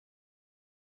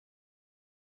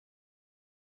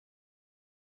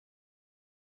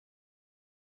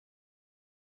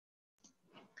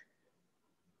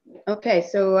Okay,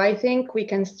 so I think we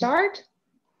can start.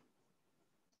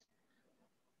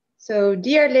 So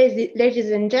dear ladies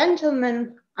and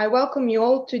gentlemen, I welcome you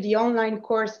all to the online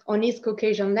course on East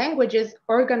Caucasian languages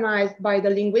organized by the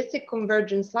Linguistic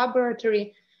Convergence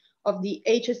Laboratory of the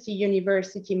HSC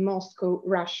University, Moscow,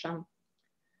 Russia.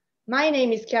 My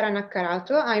name is Chiara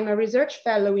Naccarato. I'm a research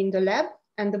fellow in the lab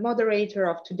and the moderator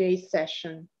of today's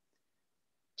session.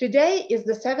 Today is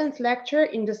the 7th lecture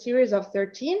in the series of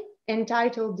 13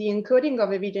 entitled The Encoding of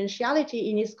Evidentiality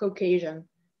in East Caucasian,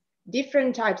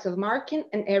 Different Types of Marking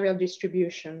and Areal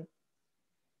Distribution.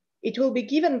 It will be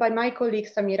given by my colleague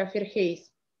Samira Verhees.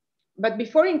 But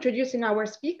before introducing our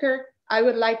speaker, I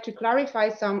would like to clarify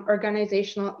some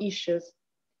organizational issues.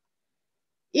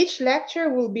 Each lecture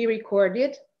will be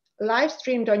recorded, live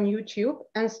streamed on YouTube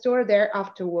and stored there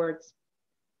afterwards.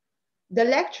 The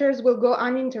lectures will go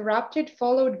uninterrupted,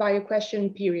 followed by a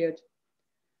question period.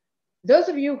 Those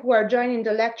of you who are joining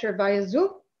the lecture via Zoom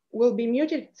will be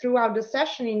muted throughout the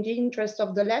session in the interest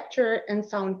of the lecturer and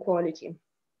sound quality.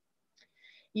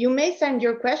 You may send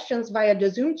your questions via the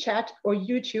Zoom chat or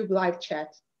YouTube live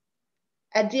chat.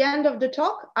 At the end of the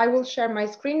talk, I will share my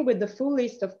screen with the full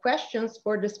list of questions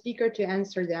for the speaker to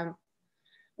answer them.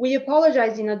 We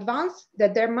apologize in advance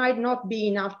that there might not be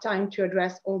enough time to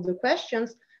address all the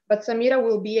questions, but Samira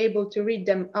will be able to read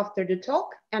them after the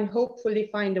talk and hopefully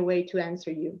find a way to answer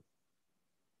you.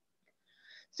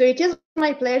 So it is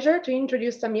my pleasure to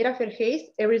introduce Samira Verhees,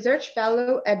 a research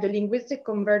fellow at the Linguistic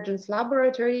Convergence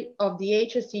Laboratory of the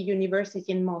HSC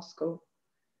University in Moscow.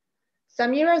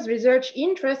 Samira's research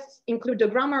interests include the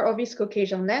grammar of East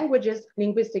Caucasian languages,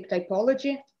 linguistic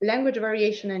typology, language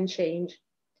variation and change.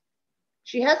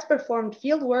 She has performed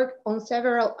fieldwork on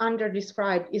several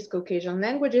under-described East Caucasian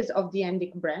languages of the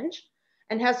Andic branch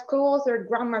and has co-authored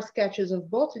grammar sketches of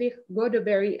Bottlich,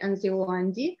 Godeberry, and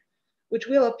Zilowandi, which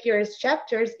will appear as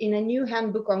chapters in a new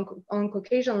handbook on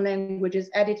Caucasian languages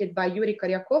edited by Yuri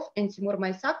Karyakov and Timur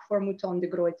Maisak for Mouton de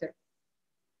Gruyter.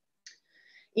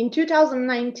 In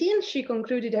 2019, she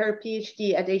concluded her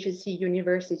PhD at HSC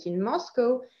University in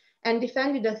Moscow and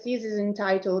defended a thesis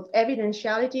entitled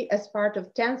Evidentiality as part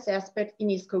of tense aspect in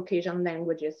East Caucasian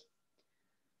languages.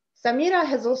 Samira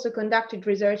has also conducted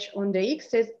research on the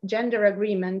ICSE's gender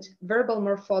agreement, verbal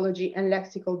morphology, and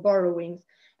lexical borrowings,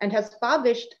 and has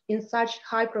published in such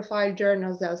high-profile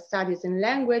journals as Studies in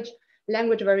Language,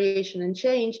 Language Variation and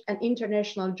Change, and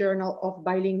International Journal of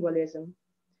Bilingualism.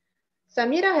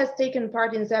 Samira has taken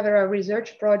part in several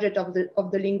research projects of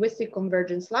the Linguistic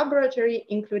Convergence Laboratory,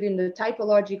 including the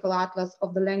Typological Atlas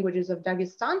of the Languages of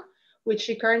Dagestan, which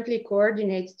she currently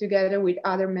coordinates together with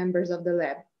other members of the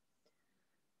lab.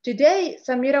 Today,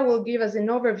 Samira will give us an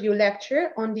overview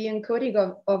lecture on the encoding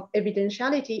of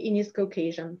evidentiality in East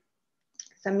Caucasian.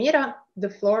 Samira, the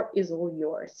floor is all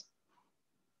yours.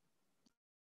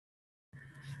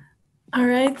 All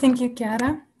right, thank you,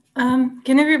 Chiara.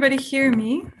 Can everybody hear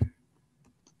me?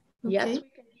 Okay. Yes, we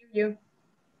can hear you.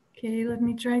 Okay, let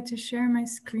me try to share my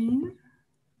screen.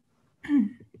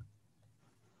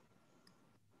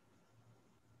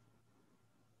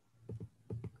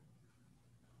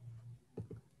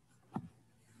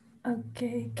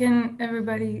 Okay, can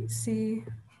everybody see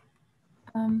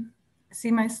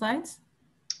my slides?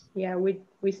 Yeah,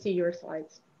 we see your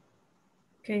slides.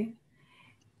 Okay.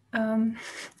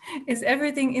 Is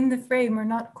everything in the frame or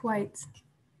not quite?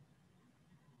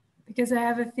 Because I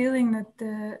have a feeling that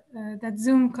that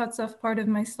Zoom cuts off part of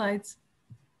my slides.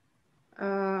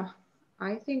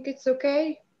 I think it's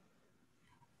okay.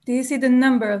 Do you see the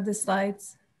number of the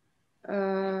slides?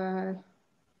 In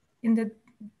the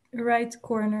right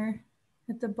corner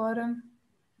at the bottom?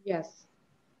 Yes.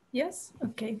 Yes?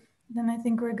 Okay, then I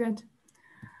think we're good.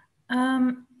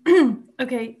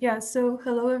 Okay, yeah, so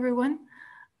hello everyone.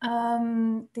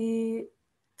 The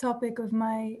topic of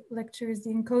my lecture is the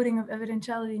encoding of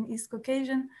evidentiality in East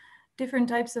Caucasian, different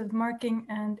types of marking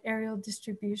and areal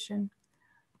distribution.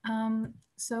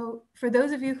 So for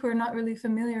those of you who are not really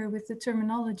familiar with the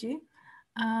terminology,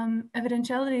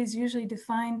 evidentiality is usually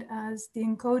defined as the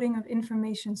encoding of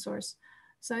information source.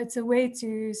 So it's a way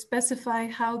to specify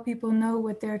how people know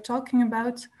what they're talking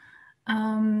about,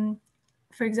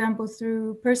 for example,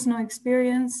 through personal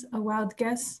experience, a wild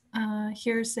guess,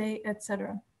 hearsay,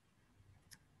 etc.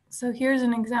 So here's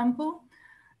an example,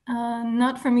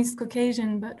 not from East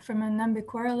Caucasian, but from a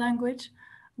Nambikwara language,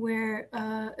 where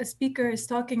a speaker is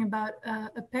talking about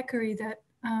a peccary that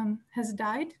has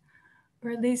died,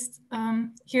 or at least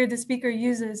here the speaker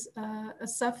uses a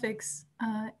suffix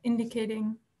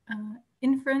indicating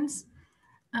inference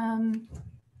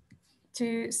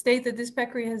to state that this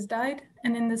peccary has died.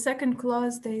 And in the second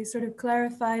clause, they sort of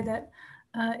clarify that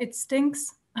it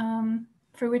stinks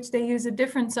for which they use a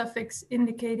different suffix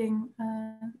indicating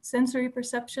sensory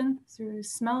perception through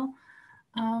smell.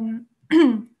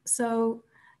 So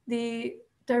the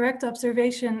direct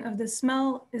observation of the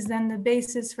smell is then the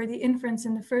basis for the inference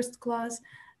in the first clause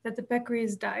that the peccary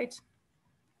is dyed.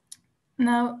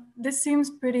 Now, this seems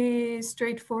pretty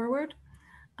straightforward,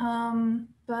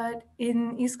 but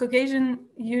in East Caucasian,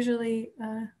 usually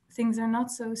things are not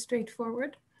so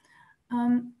straightforward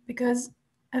because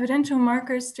evidential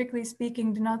markers, strictly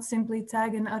speaking, do not simply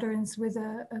tag an utterance with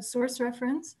a source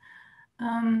reference.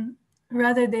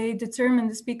 Rather, they determine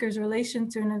the speaker's relation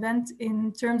to an event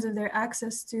in terms of their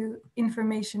access to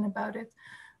information about it.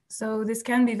 So this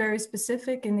can be very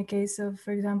specific in the case of,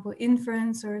 for example,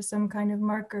 inference or some kind of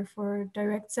marker for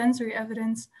direct sensory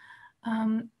evidence.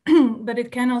 But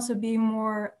it can also be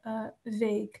more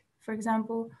vague. For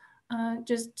example,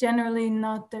 just generally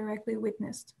not directly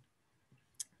witnessed.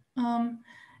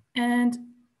 And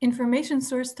information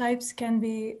source types can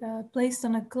be placed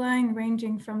on a line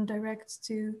ranging from direct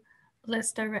to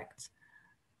less direct.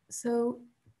 So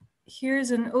here's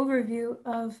an overview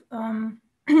of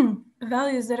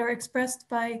values that are expressed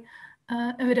by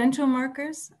evidential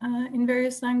markers in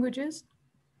various languages.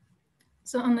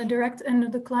 So on the direct end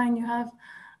of the line, you have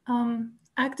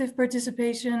active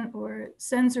participation or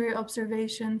sensory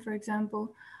observation, for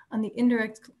example. On the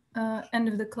indirect end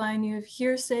of the line, you have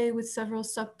hearsay with several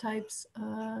subtypes,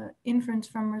 inference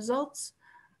from results,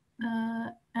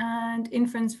 and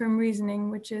inference from reasoning,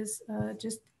 which is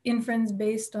just inference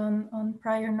based on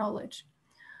prior knowledge.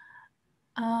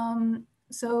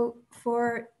 So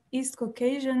for East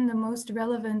Caucasian, the most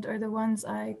relevant are the ones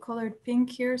I colored pink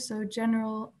here. So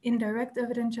general indirect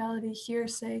evidentiality,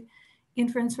 hearsay,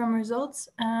 inference from results,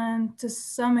 and to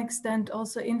some extent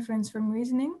also inference from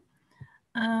reasoning.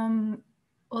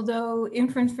 Although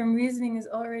inference from reasoning is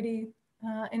already,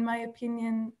 in my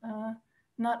opinion,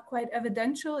 not quite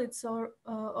evidential, it's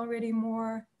already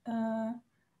more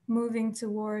moving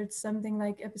towards something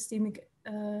like epistemic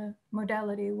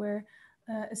modality, where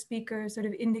a speaker sort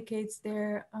of indicates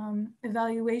their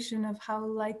evaluation of how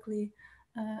likely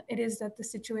it is that the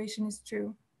situation is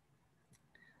true.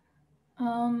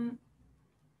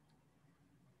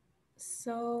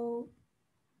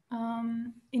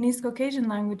 In East Caucasian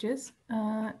languages,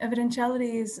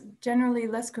 evidentiality is generally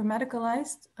less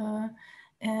grammaticalized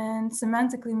and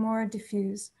semantically more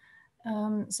diffuse.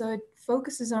 So it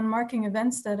focuses on marking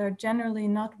events that are generally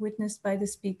not witnessed by the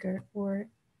speaker, or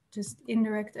just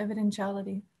indirect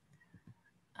evidentiality.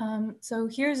 So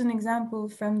here's an example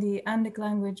from the Andic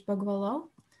language Bagwalal,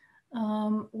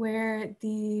 where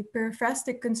the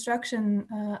periphrastic construction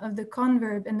of the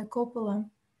converb in the copula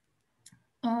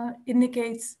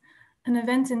indicates an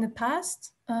event in the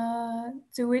past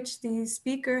to which the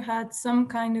speaker had some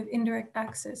kind of indirect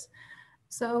access.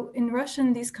 So in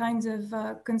Russian, these kinds of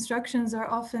constructions are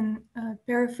often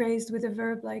paraphrased with a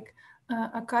verb like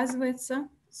оказывается.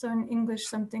 So in English,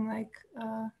 something like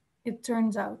it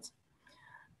turns out.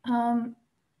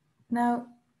 Now,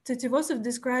 Titivosov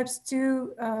describes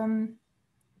two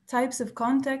types of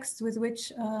contexts with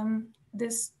which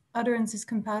this utterance is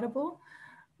compatible.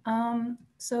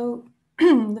 So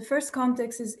the first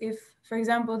context is if, for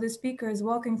example, the speaker is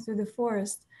walking through the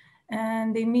forest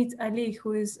and they meet Ali,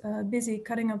 who is busy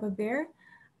cutting up a bear.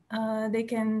 They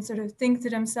can sort of think to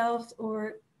themselves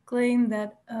or claim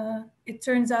that it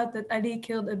turns out that Ali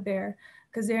killed a bear,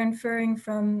 because they're inferring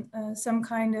from some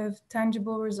kind of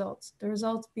tangible result, the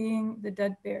result being the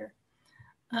dead bear.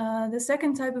 The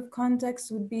second type of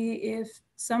context would be if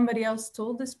somebody else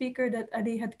told the speaker that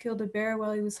Ali had killed a bear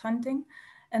while he was hunting,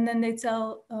 and then they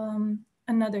tell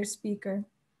another speaker.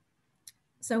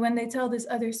 So when they tell this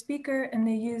other speaker and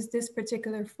they use this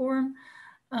particular form,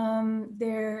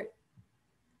 they're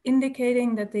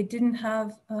indicating that they didn't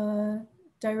have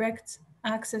direct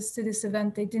access to this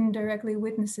event. They didn't directly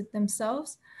witness it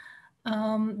themselves,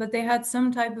 but they had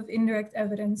some type of indirect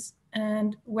evidence.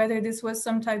 And whether this was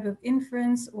some type of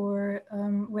inference or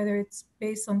whether it's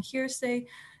based on hearsay,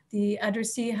 the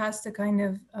addressee has to kind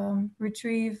of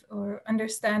retrieve or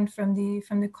understand from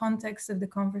the context of the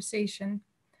conversation.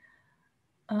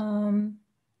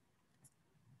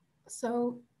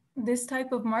 So this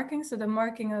type of marking, so the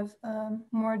marking of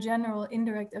more general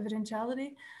indirect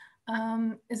evidentiality,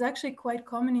 is actually quite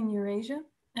common in Eurasia,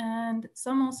 and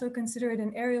some also consider it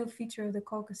an areal feature of the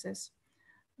Caucasus.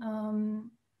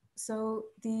 So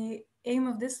the aim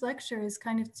of this lecture is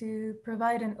kind of to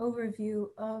provide an overview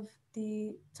of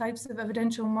the types of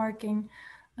evidential marking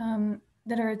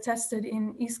that are attested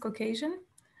in East Caucasian,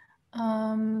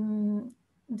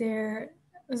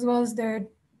 as well as their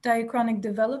diachronic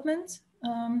development,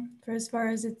 for as far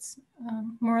as it's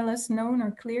more or less known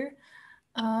or clear,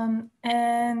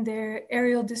 and their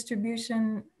areal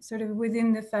distribution sort of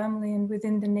within the family and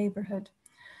within the neighborhood.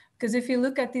 Because if you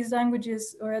look at these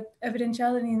languages or at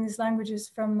evidentiality in these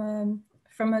languages from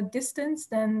a distance,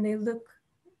 then they look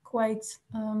quite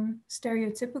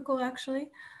stereotypical, actually.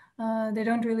 They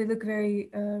don't really look very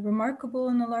remarkable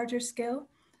on a larger scale.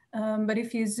 But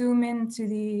if you zoom in to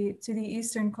the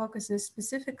Eastern Caucasus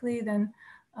specifically, then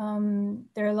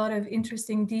there are a lot of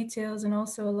interesting details and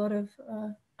also a lot of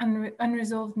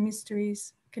unresolved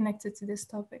mysteries connected to this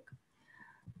topic.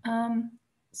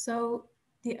 So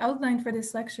the outline for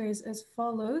this lecture is as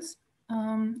follows.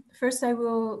 First, I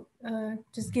will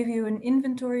just give you an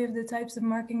inventory of the types of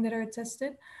marking that are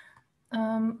attested,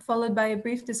 followed by a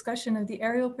brief discussion of the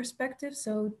areal perspective,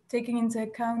 so taking into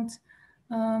account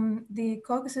the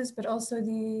Caucasus, but also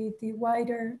the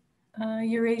wider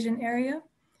Eurasian area.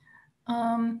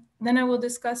 Then I will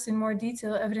discuss in more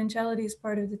detail evidentiality as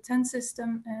part of the 10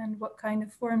 system and what kind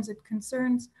of forms it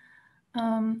concerns,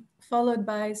 followed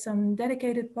by some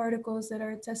dedicated particles that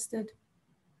are attested.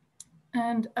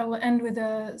 And I will end with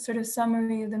a sort of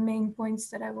summary of the main points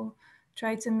that I will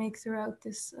try to make throughout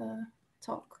this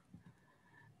talk.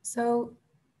 So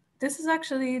this is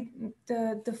actually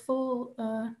the full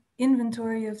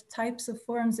inventory of types of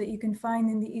forms that you can find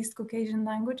in the East Caucasian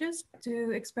languages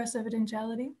to express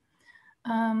evidentiality.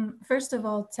 First of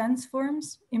all, tense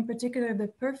forms, in particular the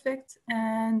perfect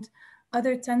and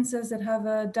other tenses that have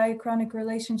a diachronic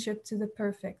relationship to the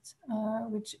perfect,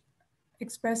 which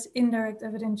express indirect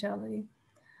evidentiality.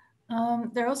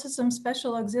 There are also some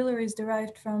special auxiliaries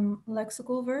derived from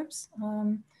lexical verbs,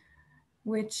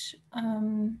 which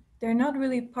they're not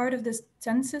really part of this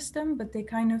tense system, but they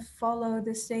kind of follow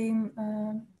the same,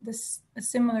 a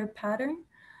similar pattern.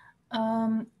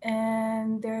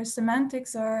 And their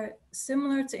semantics are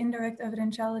similar to indirect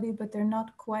evidentiality, but they're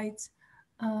not quite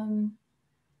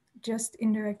just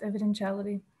indirect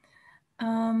evidentiality.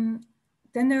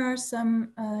 Then there are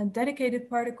some dedicated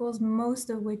particles, most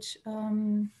of which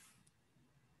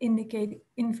indicate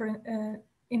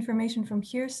information from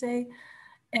hearsay.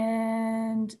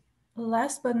 And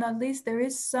last but not least, there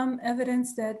is some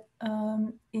evidence that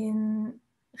in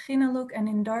Chinaluk and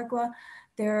in Dargwa,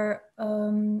 there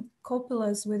are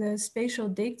copulas with a spatial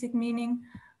deictic meaning,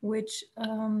 which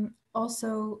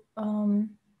also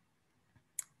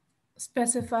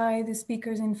specify the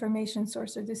speaker's information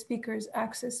source or the speaker's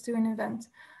access to an event.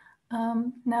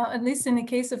 Now, at least in the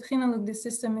case of Chinaluk, the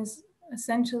system is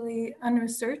essentially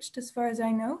unresearched as far as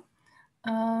I know.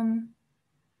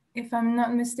 If I'm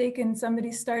not mistaken,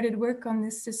 somebody started work on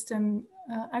this system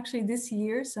actually this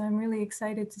year, so I'm really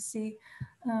excited to see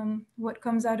what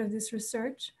comes out of this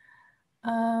research.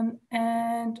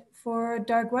 And for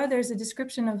Dargwa, there's a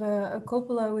description of a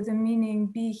copula with a meaning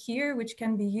be here, which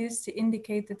can be used to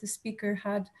indicate that the speaker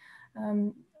had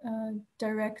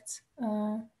direct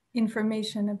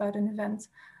information about an event.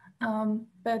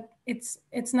 But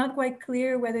it's not quite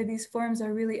clear whether these forms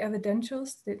are really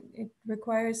evidentials. It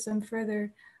requires some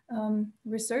further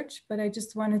research, but I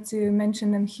just wanted to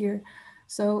mention them here.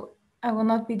 So I will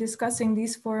not be discussing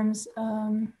these forms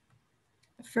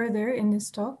further in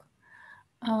this talk.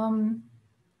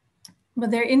 But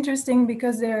they're interesting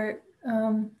because they're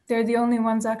the only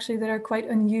ones actually that are quite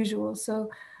unusual. So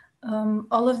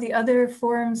all of the other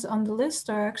forms on the list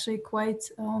are actually quite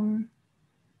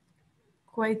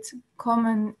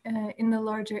common in the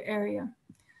larger area.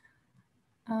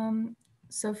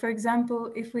 So for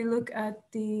example, if we look at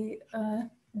the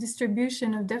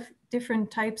distribution of different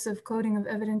types of coding of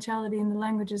evidentiality in the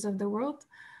languages of the world,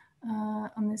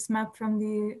 on this map from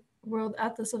the World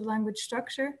Atlas of Language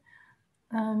Structure,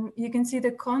 you can see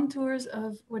the contours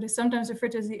of what is sometimes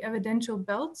referred to as the evidential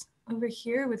belt over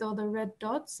here with all the red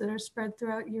dots that are spread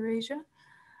throughout Eurasia.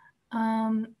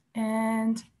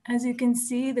 And as you can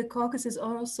see, the Caucasus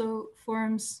also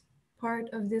forms part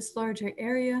of this larger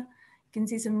area. You can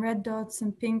see some red dots,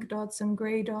 some pink dots, some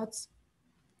gray dots.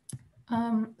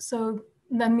 So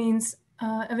that means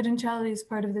evidentiality is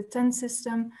part of the 10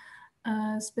 system.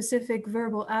 Specific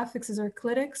verbal affixes or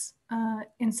clitics.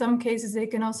 In some cases, they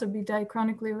can also be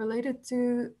diachronically related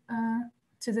to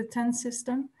the 10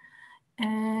 system.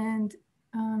 And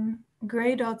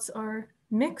gray dots are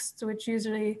mixed, which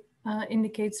usually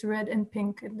indicates red and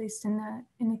pink, at least in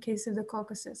the case of the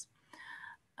Caucasus.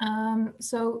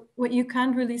 So what you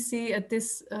can't really see at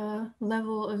this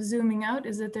level of zooming out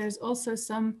is that there's also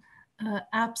some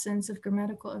absence of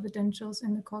grammatical evidentials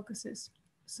in the Caucasus.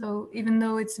 So even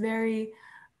though it's very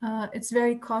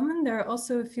common, there are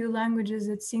also a few languages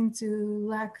that seem to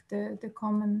lack the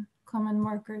common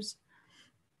markers.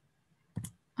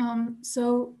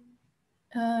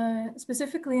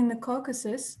 Specifically in the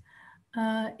Caucasus,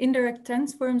 indirect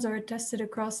tense forms are attested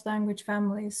across language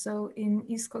families. So in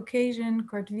East Caucasian,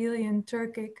 Kartvelian,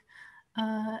 Turkic,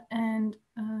 and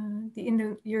the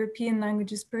Indo-European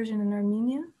languages, Persian and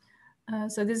Armenian.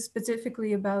 So this is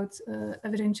specifically about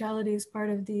evidentiality as part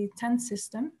of the tense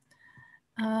system.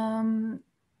 Now,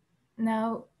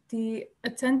 the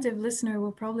attentive listener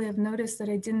will probably have noticed that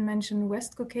I didn't mention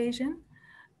West Caucasian.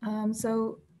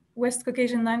 So West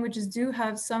Caucasian languages do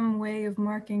have some way of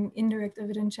marking indirect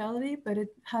evidentiality, but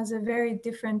it has a very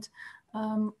different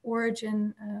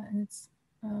origin, and it's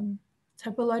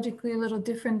typologically a little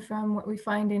different from what we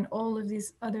find in all of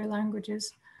these other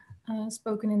languages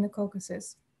spoken in the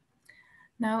Caucasus.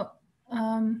 Now,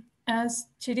 as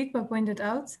Chirikpa pointed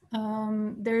out,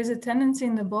 there is a tendency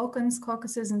in the Balkans,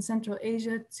 Caucasus, and Central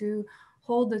Asia to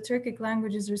hold the Turkic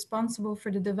languages responsible for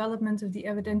the development of the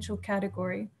evidential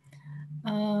category.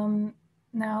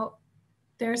 Now,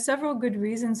 there are several good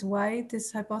reasons why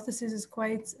this hypothesis is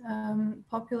quite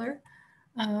popular.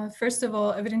 First of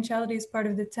all, evidentiality as part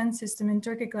of the tense system in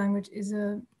Turkic language is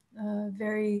a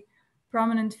very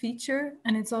prominent feature,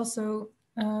 and it's also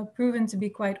proven to be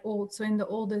quite old. So in the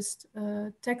oldest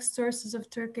text sources of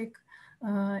Turkic,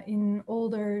 in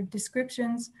older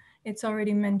descriptions, it's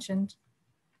already mentioned.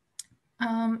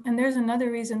 And there's another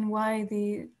reason why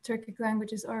the Turkic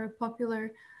languages are a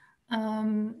popular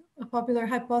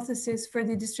hypothesis for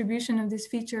the distribution of this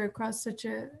feature across such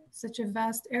a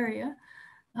vast area.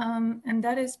 And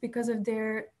that is because of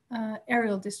their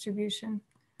areal distribution.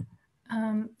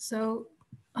 So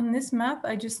on this map,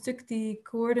 I just took the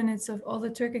coordinates of all the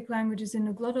Turkic languages in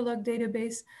the Glottolog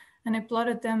database, and I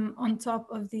plotted them on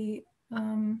top of the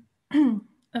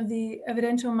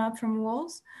evidential map from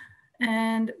Walls.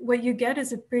 And what you get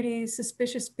is a pretty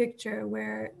suspicious picture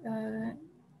where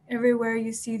everywhere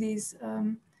you see these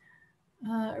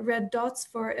red dots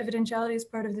for evidentiality as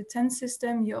part of the tense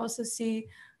system, you also see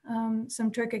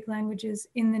some Turkic languages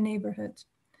in the neighborhood.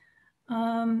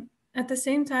 At the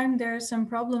same time, there are some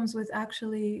problems with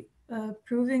actually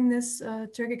proving this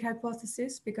Turkic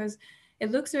hypothesis, because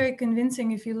it looks very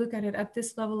convincing if you look at it at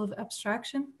this level of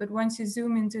abstraction, but once you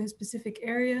zoom into a specific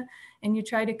area and you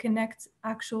try to connect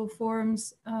actual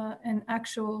forms and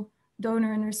actual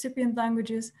donor and recipient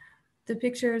languages, the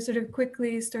picture sort of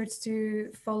quickly starts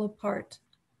to fall apart.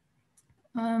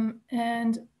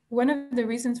 And one of the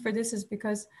reasons for this is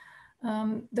because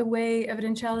the way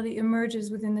evidentiality emerges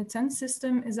within the tense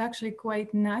system is actually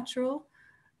quite natural.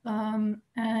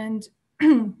 And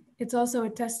it's also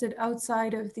attested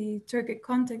outside of the Turkic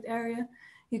contact area.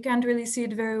 You can't really see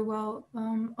it very well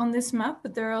on this map,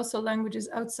 but there are also languages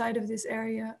outside of this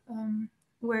area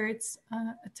where it's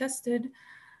attested,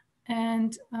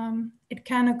 and it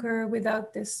can occur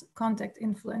without this contact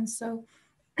influence. So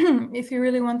if you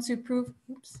really want to prove,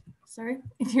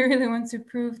 if you really want to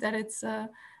prove that it's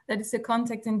a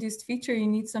contact-induced feature, you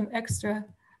need some extra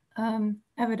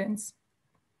evidence.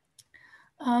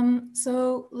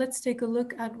 So let's take a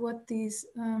look at what these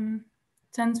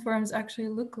tense forms actually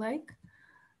look like.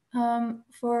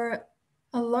 For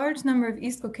a large number of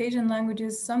East Caucasian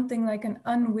languages, something like an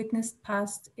unwitnessed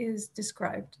past is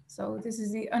described. So this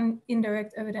is the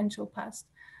indirect evidential past.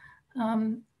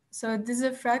 So this is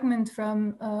a fragment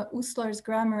from Uslar's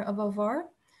Grammar of Avar,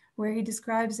 where he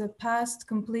describes a past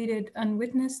completed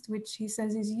unwitnessed, which he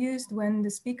says is used when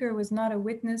the speaker was not a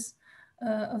witness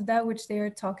of that which they are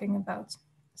talking about.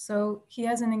 So he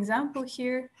has an example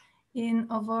here in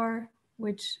Avar,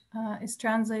 which is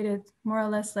translated more or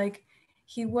less like,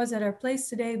 he was at our place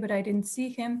today, but I didn't see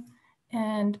him.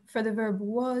 And for the verb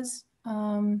was,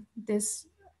 this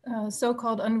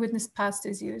so-called unwitnessed past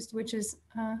is used, which is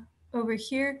over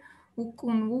here,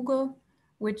 ukun wugo,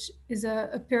 which is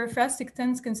a periphrastic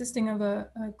tense consisting of a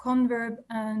converb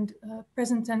and a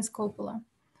present tense copula.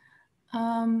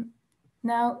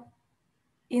 Now,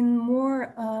 in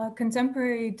more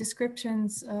contemporary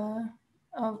descriptions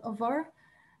of Avar,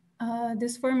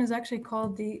 this form is actually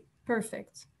called the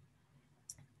perfect.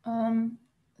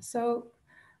 So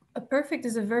a perfect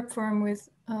is a verb form with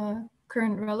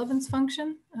current relevance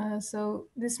function. So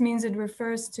this means it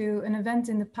refers to an event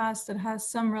in the past that has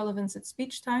some relevance at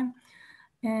speech time.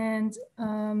 And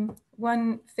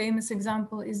one famous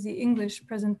example is the English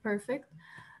present perfect.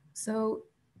 So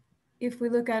if we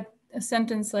look at a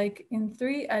sentence like in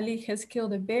 3, Ali has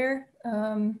killed a bear,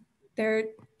 there are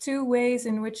two ways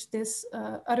in which this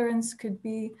utterance could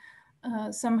be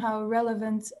somehow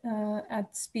relevant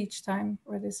at speech time,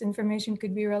 or this information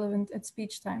could be relevant at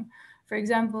speech time. For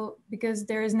example, because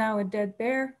there is now a dead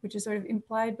bear, which is sort of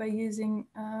implied by using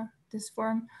this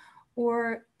form,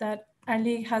 or that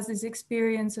Ali has this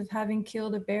experience of having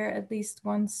killed a bear at least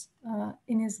once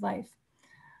in his life.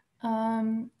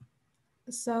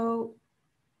 So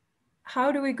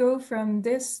how do we go from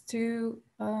this to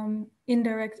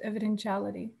indirect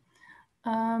evidentiality?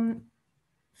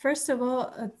 First of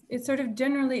all, it's sort of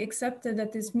generally accepted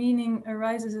that this meaning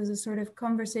arises as a sort of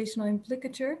conversational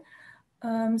implicature.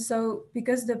 So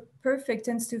because the perfect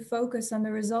tends to focus on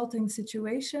the resulting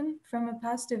situation from a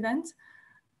past event,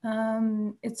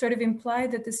 it's sort of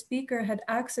implied that the speaker had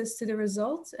access to the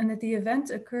results and that the event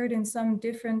occurred in some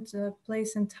different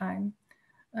place and time,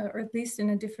 or at least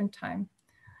in a different time.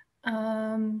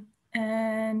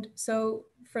 And so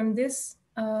from this,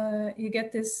 you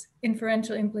get this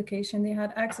inferential implication. They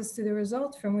had access to the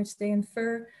result from which they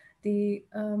infer the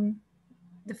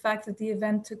fact that the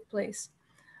event took place.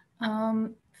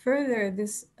 Further,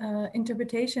 this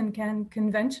interpretation can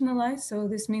conventionalize. So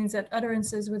this means that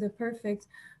utterances with a perfect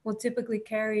will typically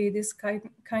carry this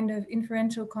kind of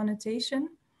inferential connotation.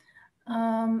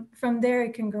 From there,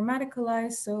 it can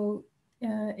grammaticalize. So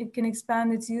it can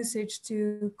expand its usage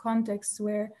to contexts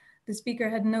where the speaker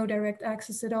had no direct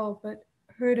access at all, but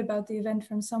heard about the event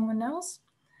from someone else.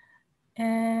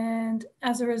 And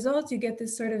as a result, you get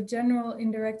this sort of general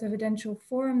indirect evidential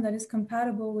form that is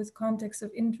compatible with contexts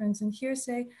of inference and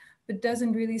hearsay, but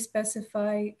doesn't really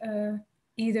specify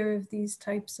either of these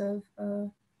types of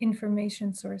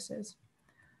information sources.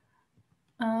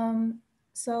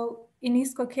 So in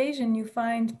East Caucasian, you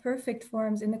find perfect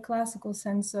forms in the classical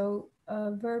sense, so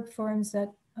verb forms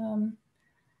that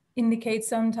indicate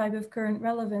some type of current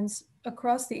relevance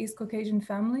across the East Caucasian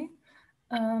family.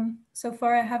 So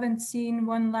far, I haven't seen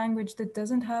one language that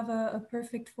doesn't have a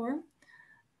perfect form.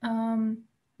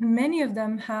 Many of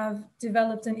them have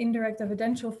developed an indirect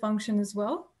evidential function as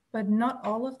well, but not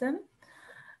all of them.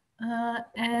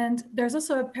 And there's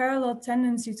also a parallel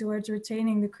tendency towards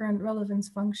retaining the current relevance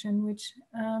function, which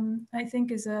I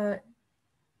think is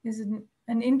an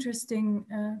interesting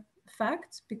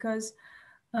fact, because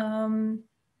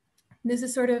this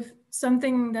is sort of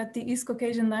something that the East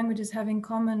Caucasian languages have in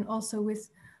common also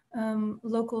with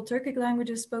local Turkic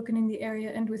languages spoken in the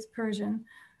area and with Persian.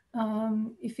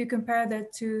 If you compare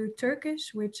that to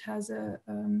Turkish, which has a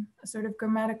sort of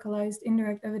grammaticalized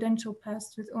indirect evidential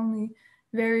past with only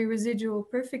very residual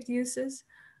perfect uses,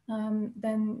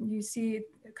 then you see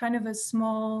kind of a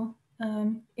small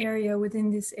area within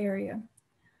this area.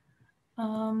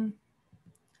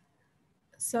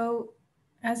 So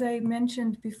as I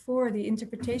mentioned before, the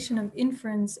interpretation of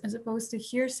inference as opposed to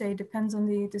hearsay depends on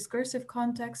the discursive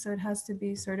context, so it has to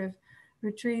be sort of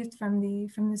retrieved from the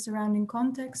surrounding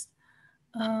context.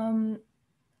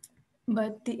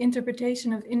 But the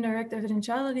interpretation of indirect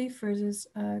evidentiality versus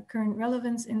current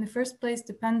relevance in the first place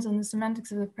depends on the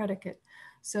semantics of the predicate.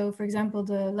 So for example,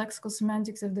 the lexical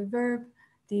semantics of the verb,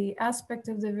 the aspect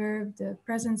of the verb, the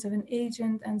presence of an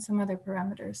agent, and some other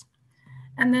parameters.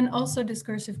 And then also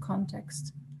discursive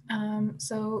context.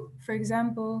 So for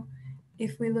example,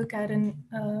 if we look at an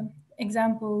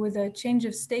example with a change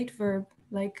of state verb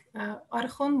like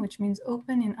argon, which means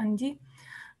open in Andi,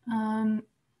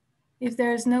 if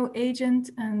there's no agent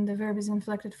and the verb is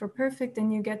inflected for perfect, then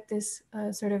you get this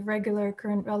sort of regular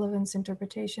current relevance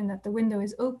interpretation that the window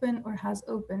is open or has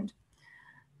opened.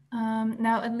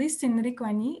 Now, at least in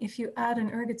Rikwani, if you add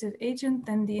an ergative agent,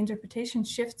 then the interpretation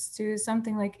shifts to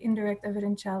something like indirect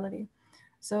evidentiality.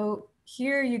 So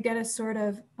here you get a sort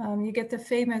of, you get the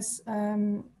famous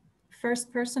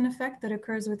first person effect that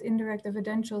occurs with indirect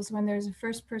evidentials when there's a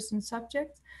first person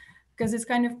subject, because it's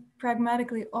kind of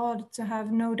pragmatically odd to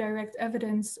have no direct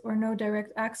evidence or no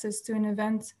direct access to an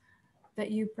event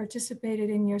that you participated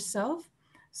in yourself.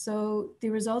 So the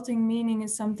resulting meaning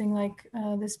is something like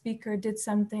the speaker did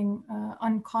something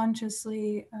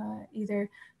unconsciously, either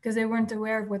because they weren't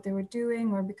aware of what they were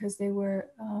doing or because they were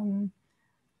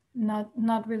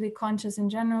not really conscious in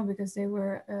general, because they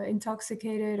were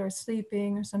intoxicated or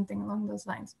sleeping or something along those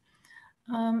lines.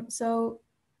 So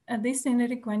at least in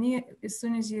Rikwani, as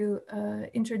soon as you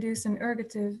introduce an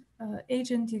ergative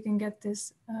agent, you can get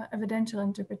this evidential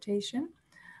interpretation.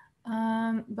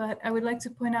 But I would like to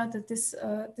point out that this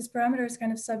parameter is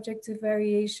kind of subject to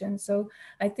variation. So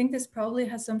I think this probably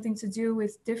has something to do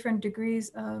with different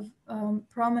degrees of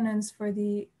prominence for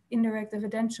the indirect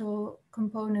evidential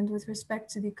component with respect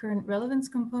to the current relevance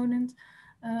component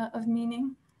of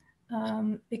meaning.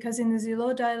 Because in the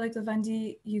Zilo dialect of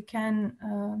Andi, you can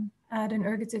add an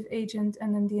ergative agent,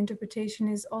 and then the interpretation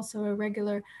is also a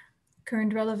regular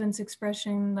current relevance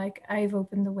expression like I've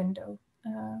opened the window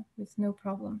with no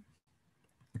problem.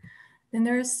 Then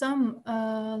there are some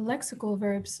lexical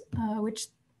verbs which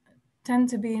tend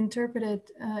to be interpreted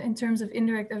in terms of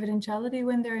indirect evidentiality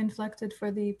when they're inflected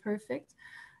for the perfect.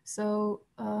 So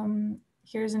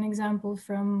here's an example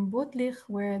from Bootlich,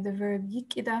 where the verb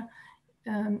yikida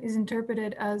is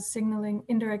interpreted as signaling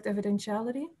indirect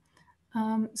evidentiality.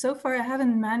 So far, I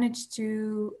haven't managed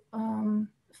to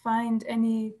find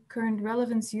any current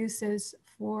relevance uses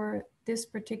for this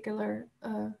particular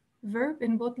verb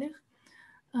in Bootlich.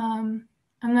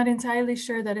 I'm not entirely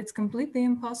sure that it's completely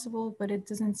impossible, but it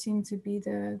doesn't seem to be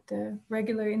the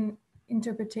regular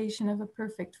interpretation of a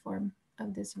perfect form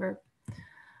of this verb.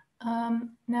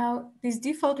 Now, these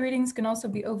default readings can also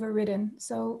be overridden.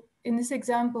 So in this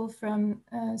example from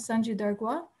Sanju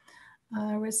Dargwa,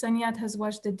 where Sanyat has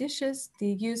washed the dishes,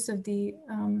 the use of the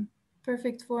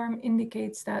perfect form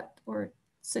indicates that, or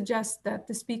suggests that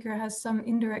the speaker has some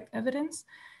indirect evidence.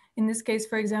 In this case,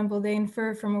 for example, they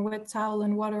infer from a wet towel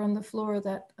and water on the floor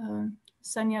that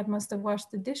Sanyat must have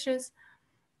washed the dishes.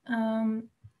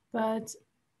 But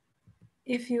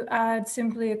if you add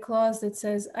simply a clause that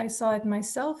says, I saw it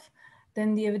myself,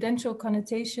 then the evidential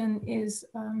connotation is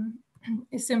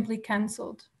simply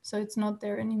canceled. So it's not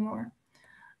there anymore.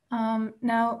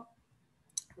 Now,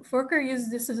 Forker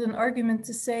used this as an argument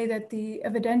to say that the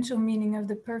evidential meaning of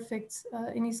the perfect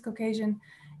in East Caucasian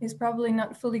is probably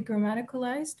not fully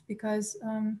grammaticalized because,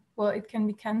 well, it can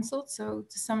be canceled. So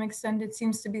to some extent, it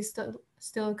seems to be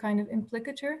still a kind of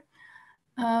implicature.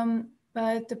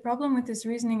 But the problem with this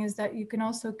reasoning is that you can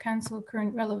also cancel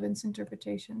current relevance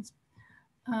interpretations.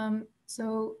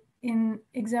 So in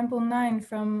example 9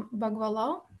 from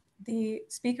Bagwalal, the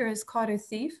speaker has caught a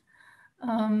thief.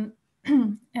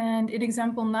 And in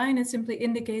example 9, it simply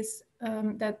indicates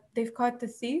that they've caught the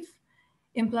thief,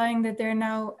 implying that they're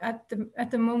now at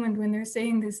the moment when they're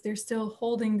saying this, they're still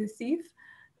holding the thief,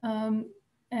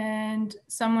 and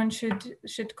someone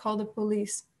should call the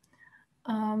police.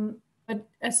 But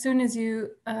as soon as you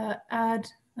add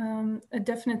a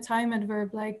definite time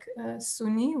adverb like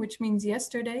suni, which means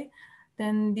yesterday,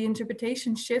 then the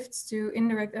interpretation shifts to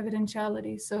indirect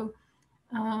evidentiality. So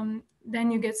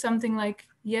then you get something like,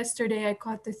 yesterday I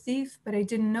caught the thief, but I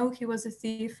didn't know he was a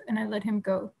thief and I let him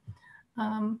go.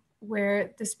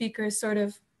 Where the speaker is sort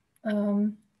of,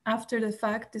 after the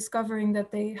fact, discovering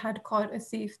that they had caught a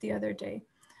thief the other day.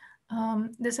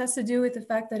 This has to do with the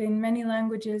fact that in many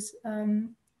languages,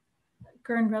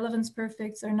 current relevance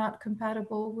perfects are not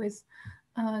compatible with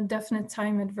definite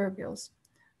time adverbials.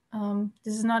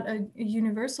 This is not a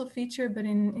universal feature, but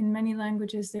in many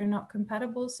languages, they're not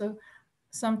compatible. So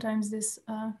sometimes this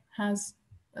has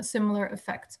a similar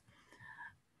effect.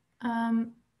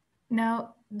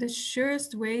 Now, the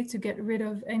surest way to get rid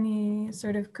of any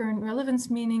sort of current relevance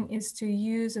meaning is to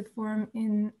use a form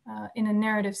in a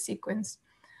narrative sequence.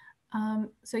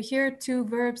 So here are two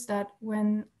verbs that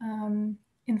when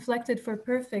inflected for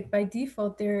perfect, by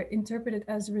default, they're interpreted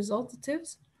as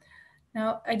resultatives.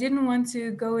 Now, I didn't want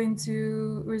to go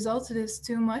into resultatives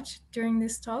too much during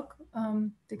this talk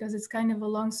because it's kind of a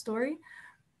long story.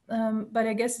 But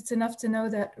I guess it's enough to know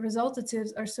that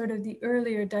resultatives are sort of the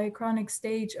earlier diachronic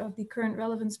stage of the current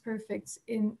relevance perfects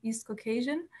in East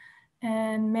Caucasian.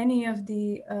 And many of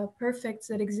the perfects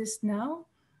that exist now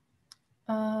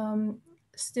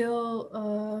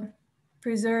still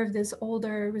preserve this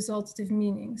older resultative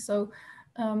meaning. So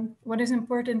what is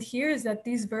important here is that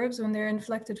these verbs, when they're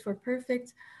inflected for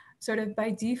perfect, sort of by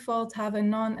default have a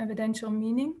non-evidential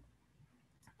meaning,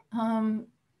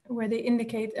 where they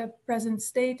indicate a present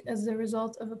state as the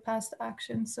result of a past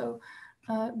action. So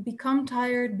become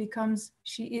tired becomes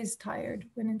she is tired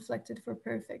when inflected for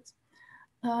perfect.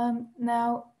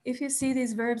 Now, if you see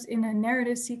these verbs in a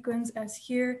narrative sequence as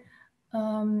here,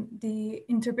 the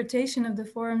interpretation of the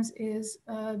forms is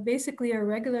basically a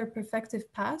regular perfective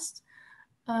past,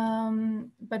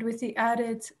 but with the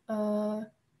added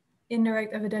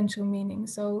indirect evidential meaning.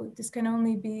 So this can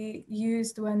only be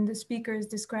used when the speaker is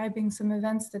describing some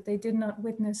events that they did not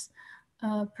witness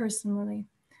personally.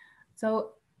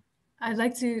 So I'd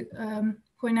like to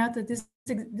point out that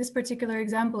this particular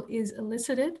example is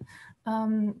elicited,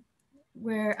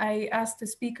 where I asked the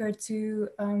speaker to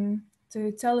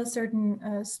tell a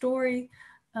certain story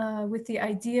with the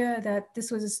idea that this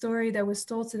was a story that was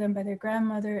told to them by their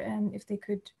grandmother and if they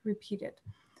could repeat it.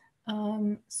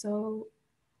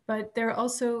 But there are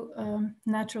also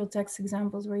natural text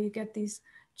examples where you get these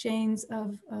chains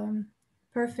of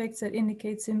perfects that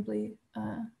indicate simply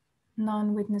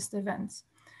non-witnessed events.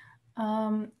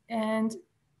 And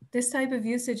this type of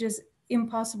usage is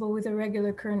impossible with a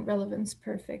regular current relevance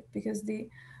perfect because the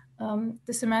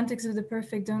semantics of the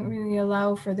perfect don't really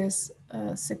allow for this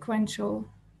sequential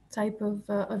type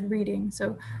of reading.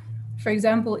 So for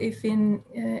example, if in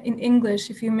English,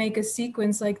 if you make a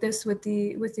sequence like this with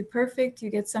the perfect, you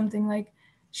get something like,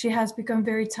 she has become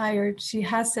very tired, she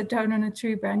has sat down on a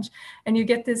tree branch, and you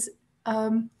get this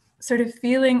sort of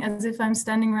feeling as if I'm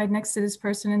standing right next to this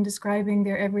person and describing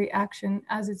their every action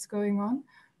as it's going on.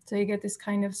 So you get this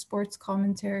kind of sports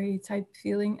commentary type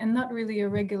feeling, and not really a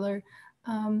regular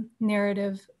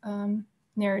narrative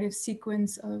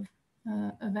sequence of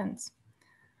events.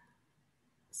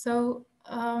 So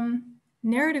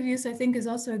narrative use, I think, is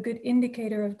also a good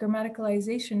indicator of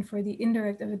grammaticalization for the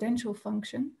indirect evidential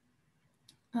function,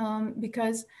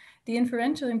 because the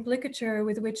inferential implicature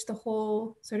with which the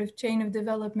whole sort of chain of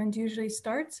development usually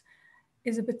starts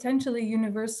is a potentially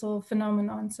universal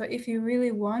phenomenon. So if you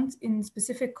really want, in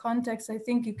specific contexts, I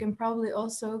think you can probably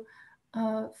also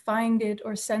find it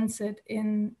or sense it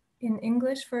in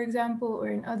English, for example, or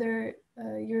in other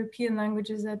European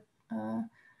languages that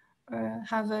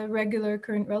have a regular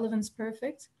current relevance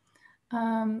perfect.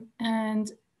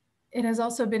 And it has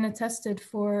also been attested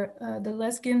for the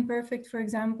Lesgian perfect, for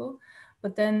example.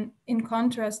 But then in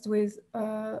contrast with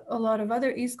a lot of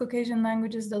other East Caucasian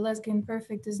languages, the Lesgian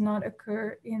perfect does not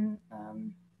occur in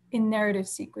narrative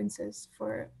sequences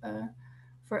for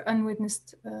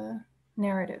unwitnessed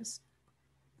narratives.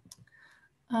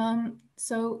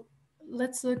 So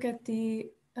let's look at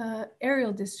the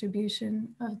areal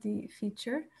distribution of the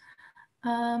feature.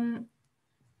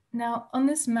 Now on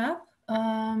this map,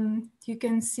 you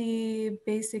can see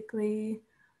basically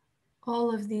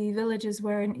all of the villages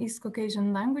where an East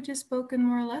Caucasian language is spoken,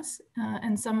 more or less,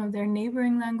 and some of their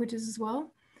neighboring languages as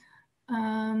well.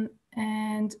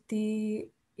 And the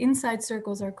inside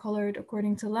circles are colored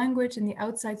according to language, and the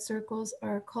outside circles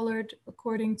are colored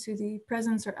according to the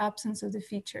presence or absence of the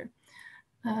feature.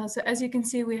 So as you can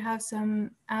see, we have some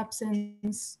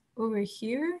absence over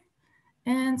here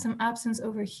and some absence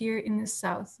over here in the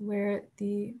south, where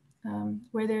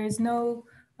there is no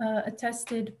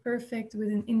attested perfect with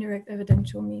an indirect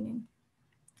evidential meaning.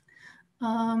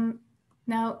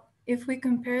 Now, if we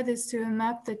compare this to a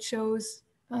map that shows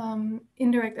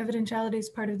indirect evidentiality as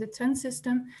part of the tense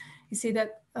system, you see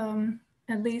that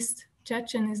at least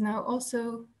Chechen is now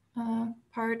also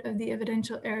part of the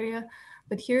evidential area.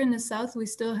 But here in the south, we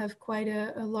still have quite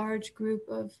a large group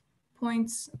of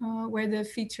points where the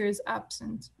feature is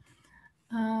absent.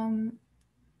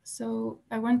 So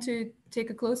I want to take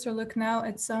a closer look now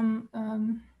at some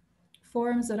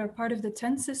forms that are part of the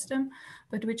tense system,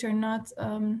 but which are not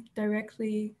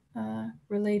directly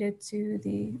related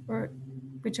to or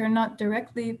which are not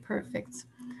directly perfect.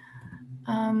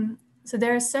 So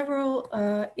there are several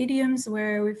idioms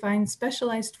where we find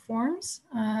specialized forms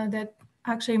that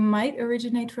actually might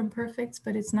originate from perfects,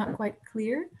 but it's not quite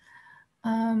clear.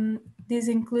 These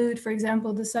include, for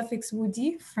example, the suffix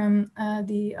woudi from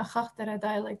the Achachtara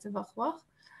dialect of Achwach,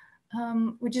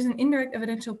 which is an indirect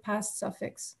evidential past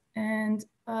suffix. And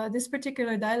this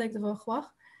particular dialect of Achwach,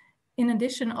 in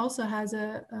addition, also has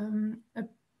a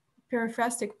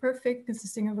periphrastic perfect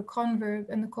consisting of a converb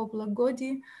and the copula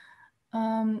godi,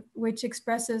 which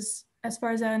expresses, as far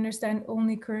as I understand,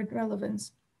 only current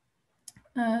relevance.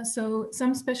 So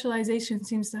some specialization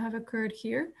seems to have occurred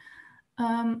here.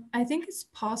 I think it's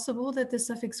possible that the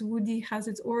suffix woudi has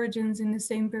its origins in the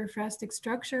same periphrastic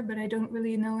structure, but I don't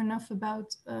really know enough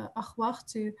about Achwach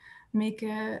to make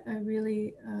a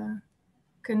really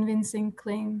convincing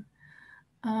claim.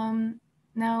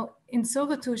 Now, in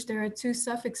Sovatush, there are two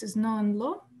suffixes no and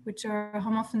lo, which are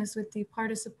homophonous with the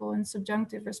participle and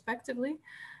subjunctive respectively,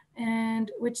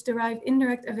 and which derive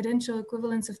indirect evidential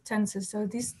equivalents of tenses. So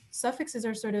these suffixes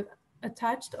are sort of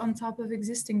attached on top of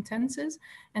existing tenses,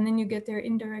 and then you get their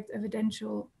indirect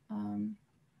evidential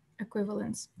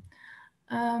equivalents.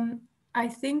 I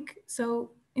think,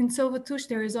 so in Sovatush,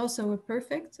 there is also a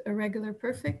perfect, a regular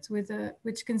perfect,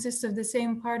 which consists of the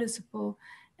same participle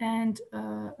and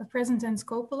a present tense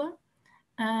copula.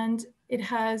 And it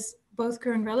has both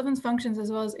current relevance functions as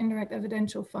well as indirect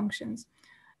evidential functions.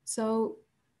 So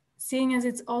seeing as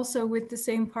it's also with the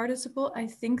same participle, I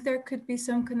think there could be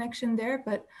some connection there,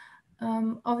 but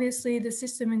obviously the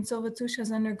system in Sovatush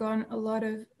has undergone a lot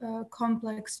of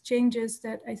complex changes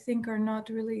that I think are not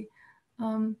really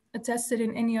attested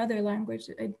in any other language.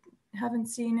 I haven't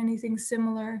seen anything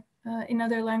similar in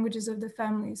other languages of the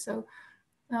family. So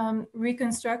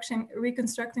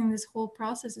reconstructing this whole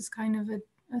process is kind of a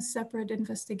separate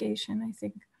investigation, I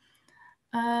think.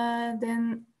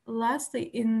 Then lastly,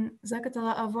 in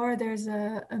Zakatala Avar, there's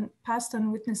a past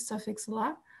unwitnessed suffix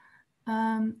la.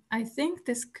 I think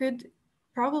this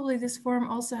form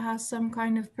also has some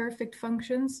kind of perfect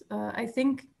functions. I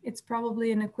think it's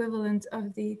probably an equivalent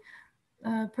of the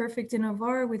perfect in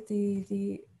Avar with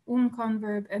the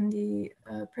converb and the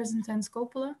present tense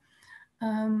copula,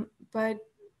 but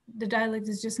the dialect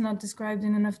is just not described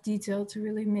in enough detail to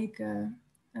really make a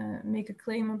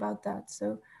claim about that.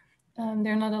 So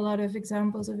there are not a lot of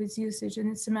examples of its usage,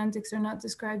 and its semantics are not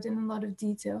described in a lot of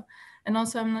detail. And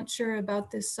also, I'm not sure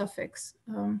about this suffix,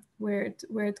 where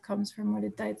it comes from,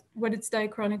 what its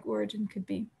diachronic origin could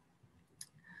be.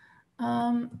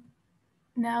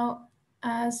 Now,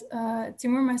 as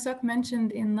Timur Maisak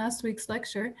mentioned in last week's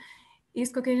lecture,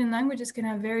 East Caucasian languages can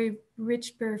have very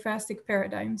rich periphrastic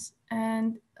paradigms.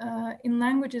 And in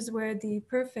languages where the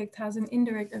perfect has an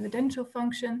indirect evidential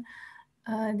function,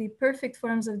 the perfect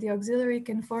forms of the auxiliary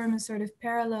can form a sort of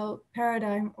parallel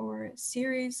paradigm or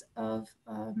series of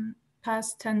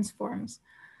past tense forms.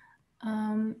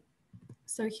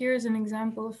 So here's an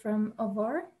example from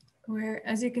Avar, where,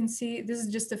 as you can see, this is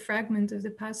just a fragment of the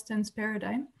past tense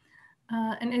paradigm.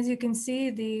 And as you can see,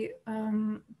 the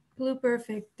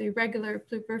pluperfect, the regular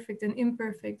pluperfect and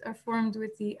imperfect are formed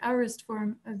with the aorist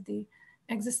form of the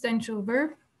existential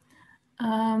verb.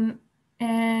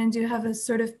 And you have a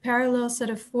sort of parallel set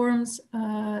of forms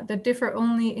that differ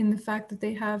only in the fact that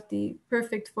they have the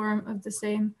perfect form of the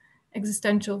same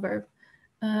existential verb.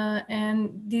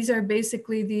 And these are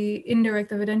basically the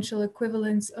indirect evidential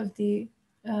equivalents of the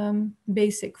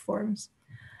basic forms.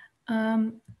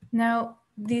 Now,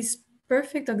 these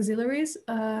perfect auxiliaries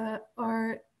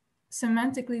are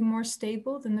semantically more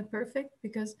stable than the perfect,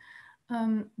 because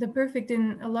the perfect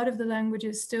in a lot of the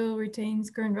languages still retains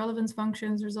current relevance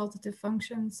functions, resultative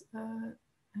functions,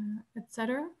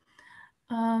 etc.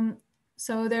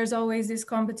 So there's always this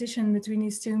competition between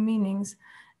these two meanings.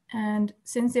 And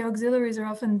since the auxiliaries are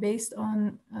often based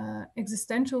on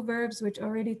existential verbs, which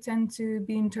already tend to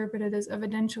be interpreted as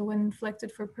evidential when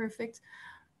inflected for perfect,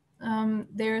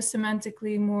 they're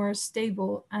semantically more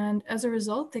stable. And as a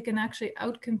result, they can actually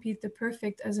outcompete the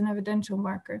perfect as an evidential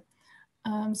marker.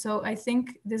 So I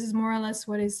think this is more or less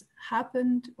what has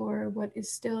happened, or what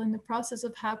is still in the process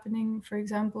of happening, for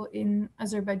example, in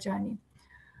Azerbaijani,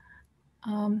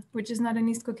 which is not an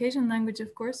East Caucasian language,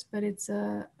 of course, but it's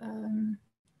a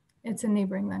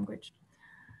neighboring language.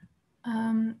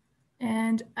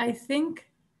 And I think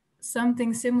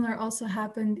something similar also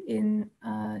happened in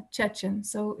Chechen.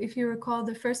 So if you recall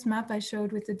the first map I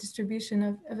showed with the distribution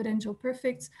of evidential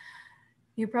perfects,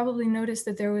 you probably noticed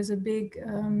that there was a big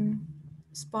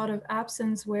spot of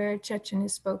absence where Chechen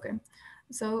is spoken.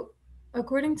 So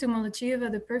according to Molochieva,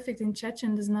 the perfect in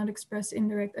Chechen does not express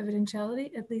indirect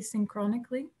evidentiality, at least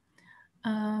synchronically.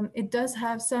 It does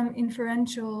have some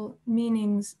inferential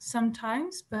meanings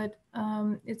sometimes, but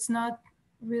it's not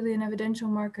really an evidential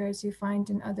marker as you find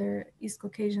in other East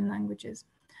Caucasian languages.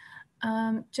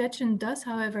 Chechen does,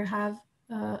 however, have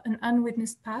an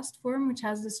unwitnessed past form, which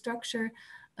has the structure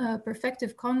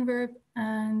perfective converb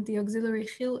and the auxiliary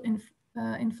chil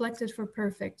inflected for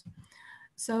perfect.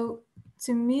 So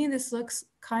to me, this looks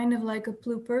kind of like a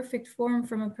pluperfect form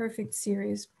from a perfect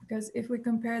series, because if we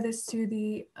compare this to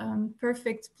the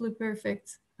perfect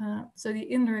pluperfect, so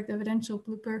the indirect evidential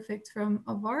pluperfect from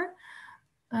Avar,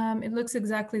 it looks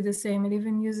exactly the same. It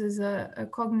even uses a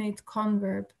cognate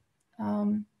converb.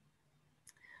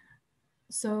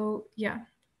 So yeah.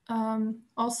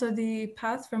 Also, the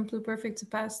path from pluperfect to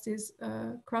past is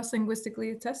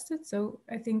cross-linguistically attested, so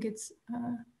I think it's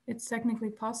technically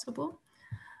possible.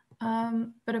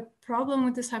 But a problem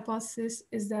with this hypothesis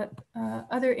is that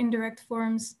other indirect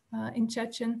forms in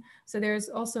Chechen, so there's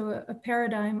also a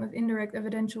paradigm of indirect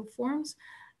evidential forms,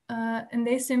 and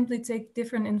they simply take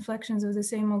different inflections of the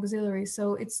same auxiliary.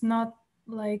 So it's not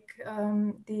like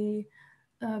the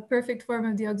perfect form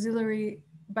of the auxiliary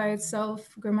by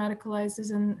itself grammaticalized as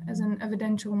an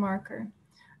evidential marker.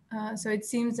 So it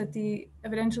seems that the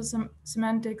evidential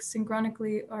semantics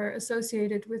synchronically are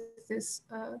associated with this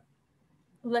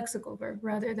lexical verb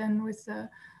rather than with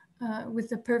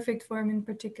the perfect form in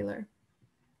particular.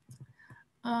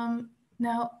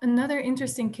 Now, another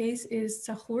interesting case is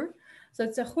Tzachur. So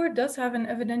Tzachur does have an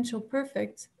evidential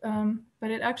perfect,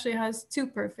 but it actually has two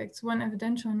perfects, one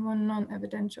evidential and one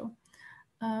non-evidential.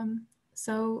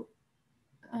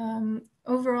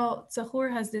 Overall,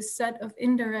 Tzachur has this set of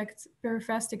indirect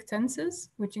periphrastic tenses,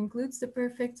 which includes the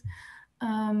perfect,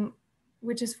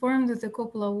 which is formed with the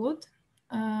copula would.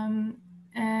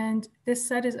 And this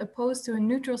set is opposed to a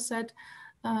neutral set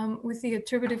with the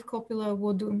attributive copula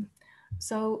wodun.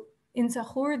 So in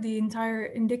Tzachur, the entire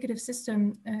indicative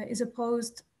system is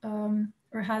opposed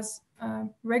or has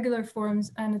regular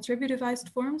forms and attributivized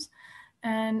forms.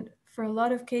 And for a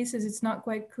lot of cases, it's not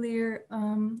quite clear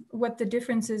what the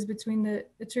difference is between the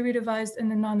attributivized and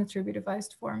the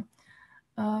non-attributivized form.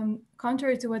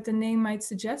 contrary to what the name might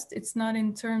suggest, it's not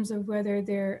in terms of whether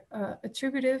they're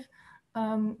attributive.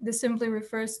 This simply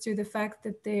refers to the fact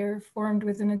that they are formed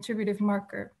with an attributive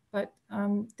marker, but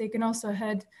they can also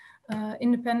head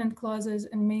independent clauses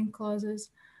and main clauses.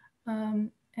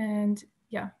 And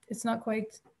yeah, it's not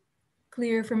quite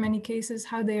clear for many cases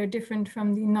how they are different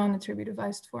from the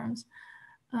non-attributivized forms.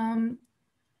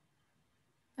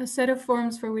 A set of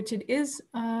forms for which it is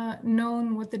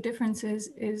known what the difference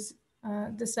is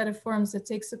the set of forms that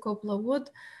takes the copula would,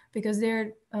 because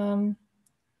they're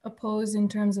opposed in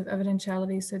terms of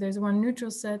evidentiality. So there's one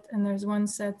neutral set and there's one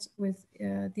set with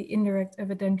the indirect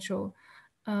evidential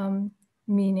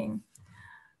meaning.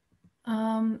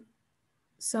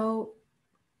 So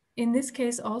in this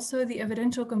case also, the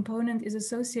evidential component is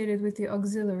associated with the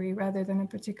auxiliary rather than a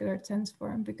particular tense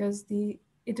form, because the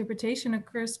interpretation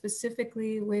occurs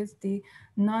specifically with the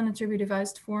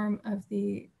non-attributivized form of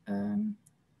the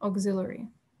auxiliary.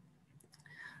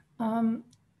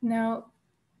 Now,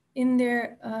 in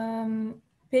their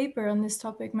paper on this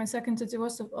topic, my second tutor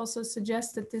also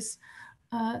suggests that this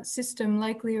system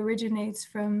likely originates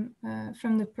from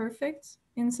the perfect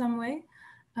in some way.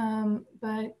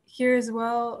 But here as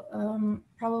well,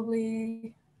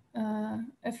 probably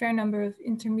a fair number of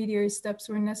intermediary steps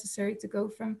were necessary to go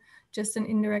from just an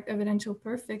indirect evidential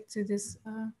perfect to this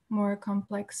more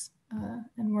complex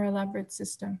and more elaborate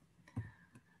system.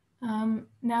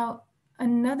 Now,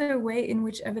 another way in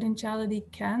which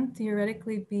evidentiality can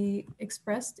theoretically be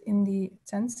expressed in the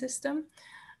tense system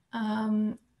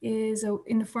is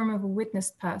in the form of a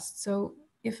witnessed past. So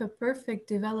if a perfect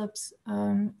develops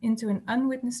into an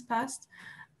unwitnessed past,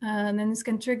 then this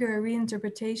can trigger a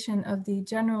reinterpretation of the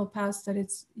general past that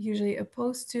it's usually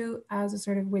opposed to as a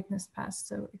sort of witnessed past,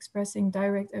 so expressing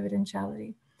direct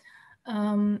evidentiality.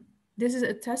 This is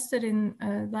attested in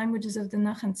languages of the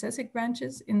Nach and Cesic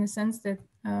branches, in the sense that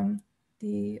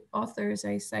the authors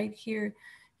I cite here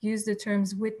use the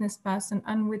terms witnessed past and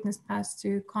unwitnessed past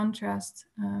to contrast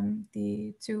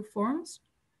the two forms.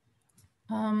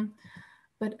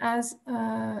 But as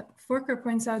Forker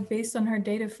points out, based on her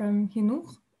data from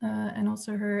Hinuch and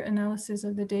also her analysis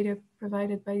of the data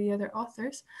provided by the other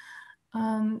authors,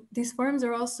 these forms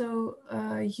are also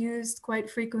used quite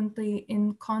frequently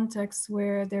in contexts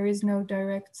where there is no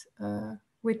direct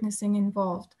witnessing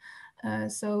involved.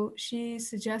 So she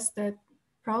suggests that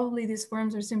probably these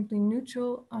forms are simply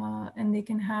neutral and they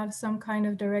can have some kind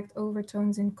of direct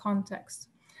overtones in context.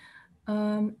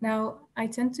 Now, I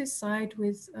tend to side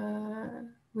with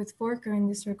Forker in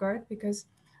this regard, because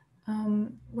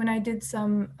when I did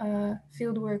some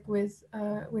field work with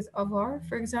Avar,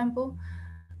 for example,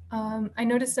 I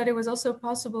noticed that it was also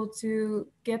possible to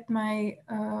get my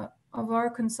Avar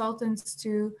consultants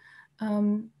to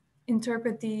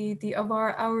interpret the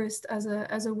Avar aorist as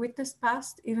a witnessed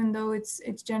past, even though it's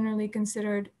generally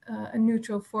considered a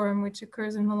neutral form, which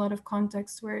occurs in a lot of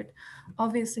contexts where it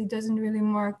obviously doesn't really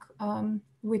mark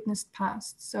witnessed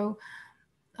past. So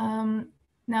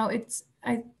now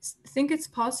I think it's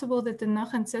possible that the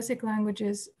Nach and Cesic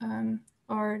languages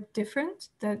are different,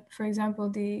 that, for example,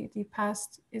 the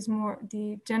past is more,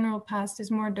 the general past is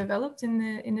more developed in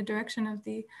the direction of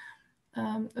the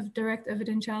of direct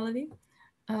evidentiality.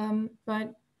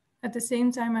 But at the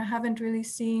same time, I haven't really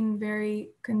seen very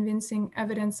convincing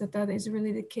evidence that that is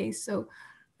really the case. So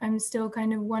I'm still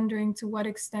kind of wondering to what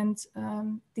extent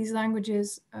these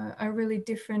languages are really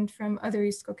different from other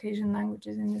East Caucasian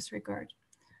languages in this regard.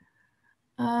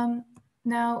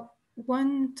 Now,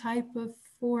 one type of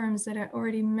forms that I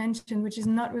already mentioned, which is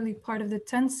not really part of the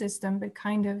tense system, but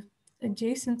kind of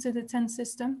adjacent to the tense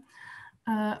system,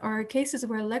 are cases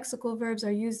where lexical verbs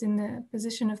are used in the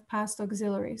position of past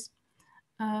auxiliaries.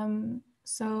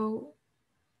 So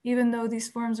even though these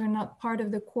forms are not part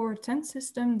of the core tense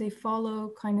system, they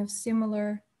follow kind of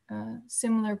similar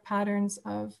patterns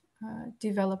of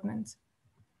development.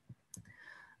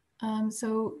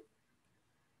 So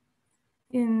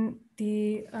in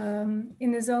the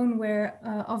zone where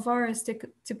Avar is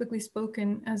typically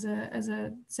spoken as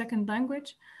a second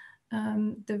language,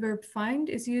 the verb find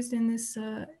is used in this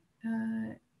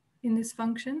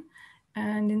function,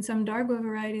 and in some Dargo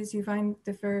varieties you find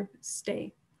the verb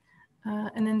stay,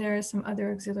 and then there are some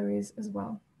other auxiliaries as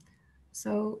well.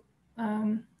 So,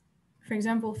 for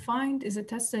example, find is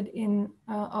attested in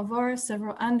Avar,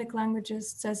 several Andic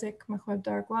languages, Cesic, Maghweb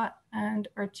Dargwa, and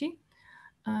Archi.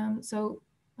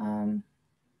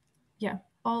 Yeah,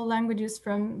 all languages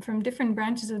from different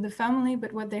branches of the family,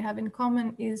 but what they have in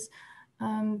common is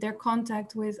their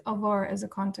contact with Avar as a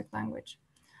contact language.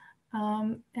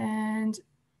 And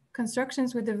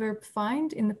constructions with the verb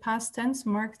find in the past tense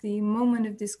mark the moment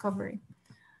of discovery.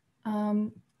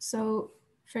 So,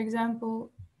 for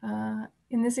example,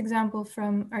 in this example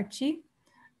from Archie,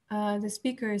 the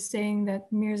speaker is saying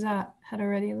that Mirza had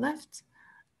already left,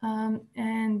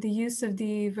 and the use of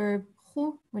the verb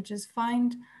khu, which is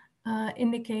find,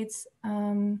 indicates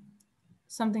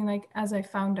something like as I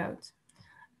found out.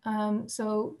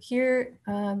 So here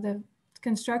the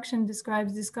construction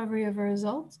describes discovery of a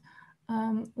result,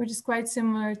 which is quite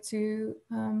similar to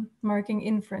marking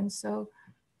inference. So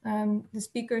the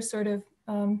speaker sort of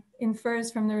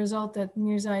infers from the result that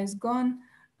Mirza is gone,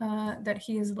 that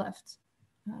he is left,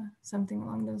 something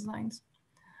along those lines.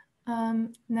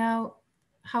 Now,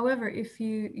 however, if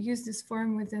you use this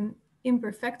form with an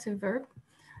imperfective verb,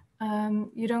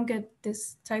 you don't get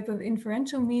this type of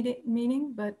inferential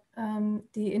meaning, but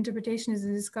the interpretation is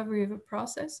the discovery of a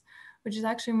process, which is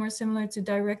actually more similar to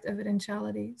direct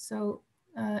evidentiality. So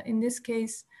in this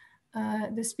case,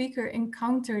 the speaker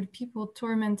encountered people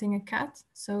tormenting a cat.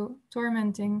 So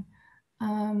tormenting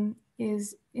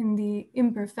is in the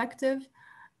imperfective,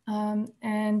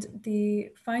 and the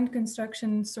find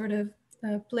construction sort of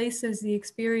places the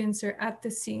experiencer at the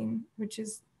scene, which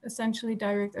is essentially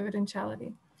direct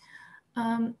evidentiality.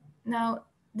 Now,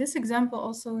 this example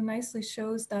also nicely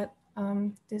shows that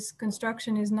this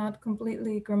construction is not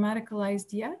completely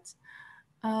grammaticalized yet,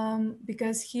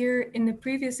 because here in the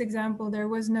previous example, there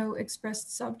was no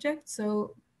expressed subject.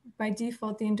 So by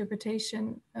default, the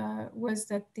interpretation was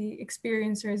that the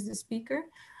experiencer is the speaker.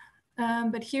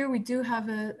 But here we do have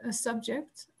a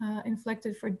subject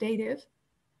inflected for dative.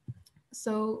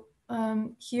 So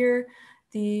here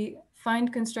the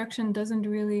find construction doesn't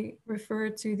really refer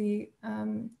to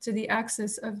the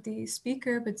axis of the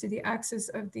speaker, but to the axis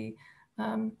of the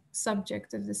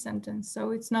subject of the sentence.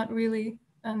 So it's not really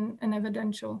an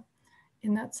evidential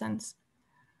in that sense.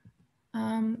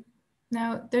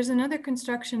 Now, there's another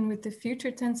construction with the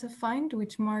future tense of find,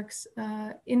 which marks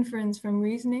inference from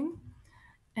reasoning.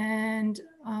 And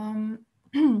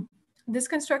this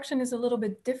construction is a little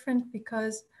bit different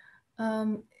because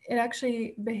it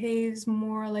actually behaves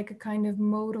more like a kind of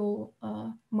modal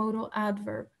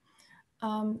adverb.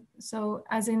 So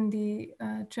as in the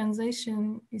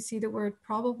translation, you see the word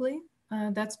probably.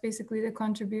 That's basically the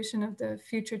contribution of the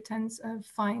future tense of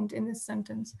find in this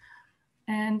sentence.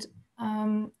 And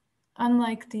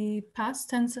unlike the past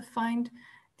tense of find,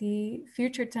 the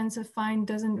future tense of find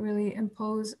doesn't really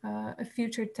impose a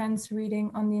future tense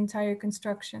reading on the entire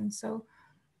construction. So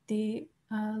the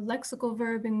lexical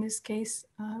verb in this case,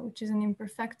 which is an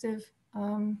imperfective,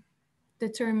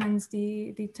 determines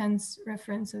the tense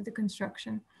reference of the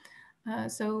construction.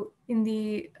 So in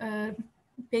the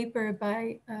paper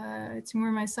by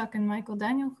Timur Maisak and Michael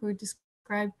Daniel, who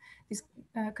describe these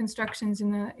constructions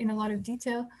in a lot of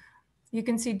detail, you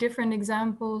can see different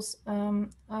examples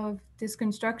of this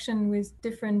construction with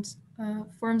different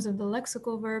forms of the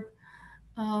lexical verb.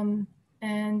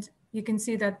 And you can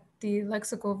see that the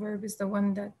lexical verb is the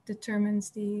one that determines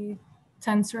the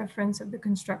tense reference of the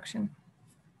construction.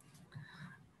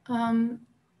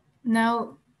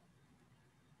 Now,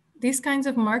 these kinds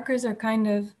of markers are kind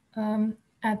of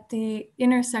at the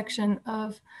intersection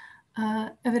of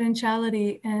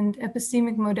evidentiality and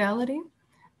epistemic modality.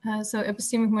 So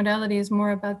epistemic modality is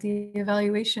more about the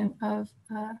evaluation of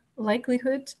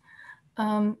likelihood,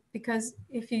 because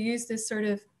if you use this sort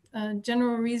of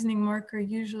general reasoning marker,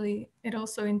 usually it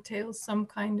also entails some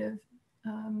kind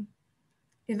of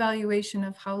evaluation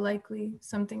of how likely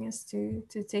something is to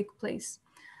take place.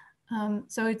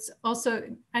 So it's also,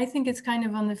 I think it's kind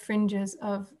of on the fringes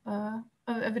of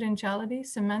evidentiality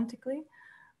semantically,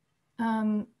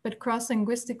 but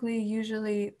cross-linguistically,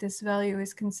 usually this value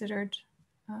is considered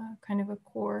kind of a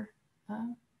core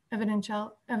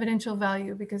evidential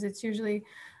value, because it's usually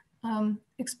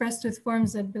expressed with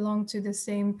forms that belong to the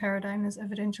same paradigm as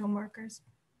evidential markers.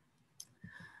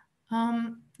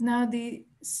 Now the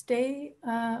stay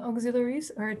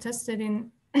auxiliaries are tested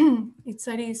in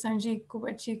Itsari, Sanji,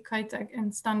 Kubachi, Kaitag,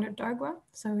 and standard Dargwa,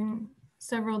 so in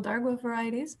several Dargwa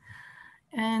varieties.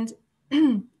 And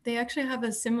they actually have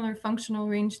a similar functional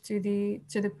range to the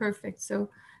perfect. So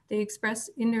they express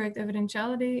indirect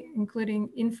evidentiality, including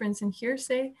inference and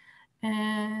hearsay.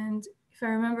 And if I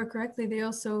remember correctly, they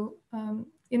also,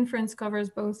 inference covers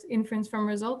both inference from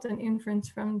result and inference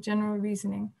from general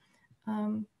reasoning,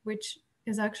 which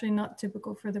is actually not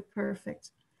typical for the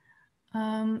perfect.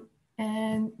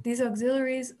 And these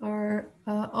auxiliaries are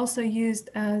also used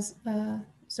as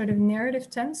sort of narrative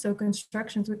tense. So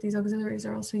constructions with these auxiliaries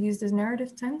are also used as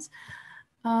narrative tense.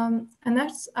 And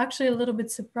that's actually a little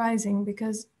bit surprising,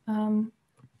 because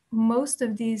most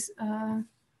of these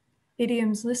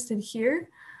idioms listed here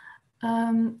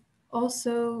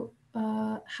also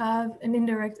have an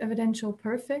indirect evidential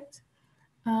perfect.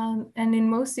 And in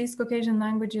most East Caucasian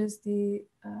languages, the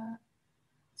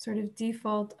sort of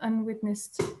default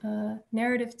unwitnessed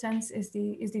narrative tense is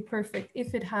the perfect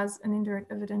if it has an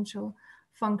indirect evidential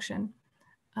function.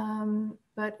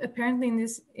 But apparently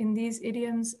in these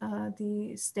idioms,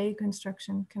 the stay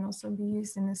construction can also be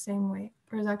used in the same way,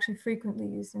 or is actually frequently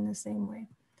used in the same way.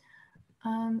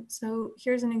 So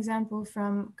here's an example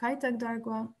from Kaitak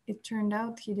Dargwa. It turned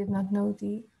out he did not know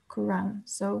the Quran.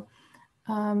 So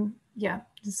yeah,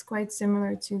 it's quite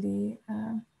similar to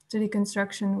the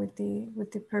construction with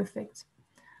the perfect.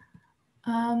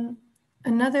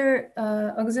 Another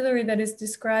auxiliary that is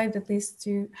described, at least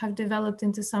to have developed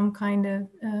into some kind of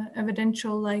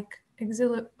evidential-like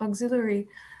auxiliary,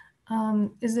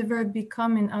 is the verb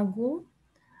become in agu.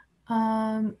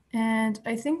 And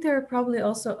I think there are probably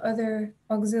also other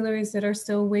auxiliaries that are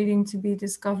still waiting to be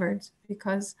discovered,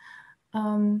 because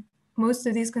most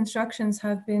of these constructions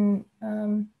have been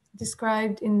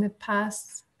described in the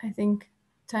past, I think,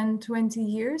 10, 20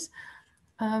 years.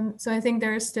 So I think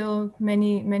there are still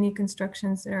many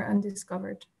constructions that are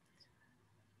undiscovered.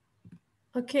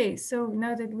 Okay, so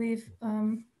now that we've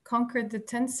conquered the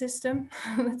tense system,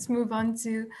 let's move on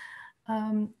to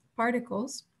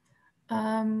particles.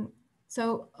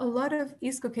 So a lot of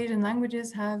East Caucasian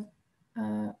languages have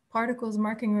particles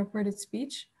marking reported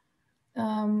speech.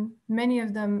 Many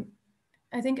of them,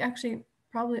 I think actually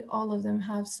probably all of them,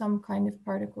 have some kind of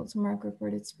particle to mark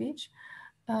reported speech.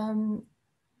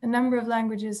 A number of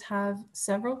languages have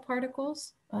several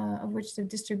particles, of which the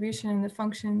distribution and the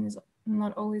function is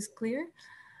not always clear.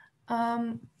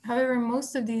 However,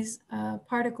 most of these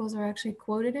particles are actually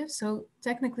quotative, so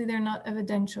technically they're not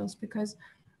evidentials, because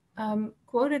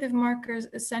quotative markers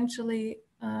essentially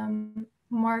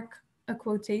mark a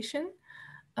quotation.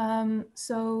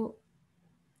 So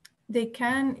they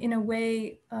can, in a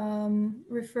way,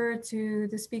 refer to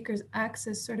the speaker's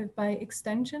access sort of by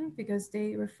extension, because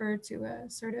they refer to a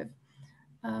sort of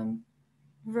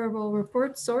verbal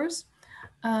report source.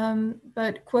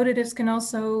 But quotatives can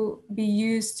also be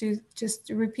used to just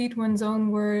repeat one's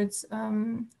own words,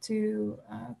 to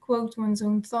quote one's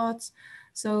own thoughts.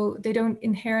 So they don't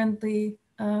inherently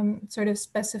sort of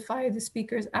specify the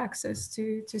speaker's access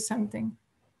to something.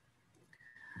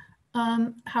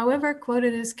 However,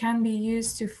 quotatives can be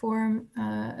used to form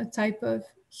a type of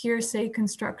hearsay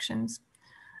constructions.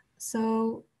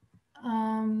 So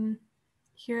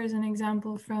here's an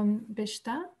example from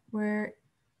Bishta, where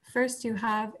first you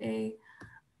have a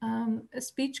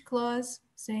speech clause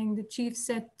saying the chief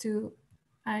said to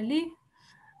Ali,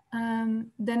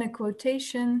 then a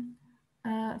quotation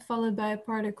followed by a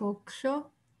particle klo,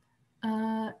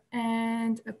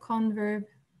 and a converb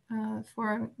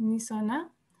for nisona,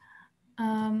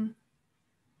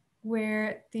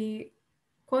 where the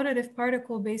quotative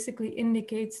particle basically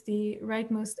indicates the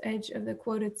rightmost edge of the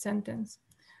quoted sentence.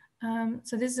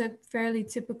 So this is a fairly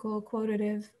typical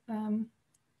quotative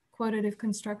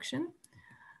construction.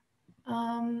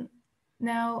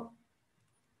 Now,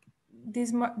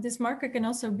 this marker can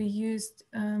also be used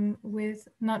with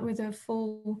not with a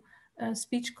full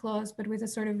speech clause, but with a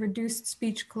sort of reduced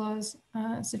speech clause,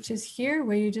 such as here,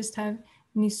 where you just have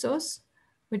nisos,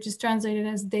 which is translated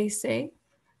as they say,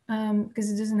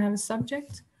 because it doesn't have a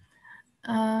subject.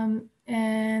 And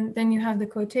then you have the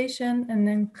quotation, and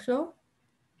then klo,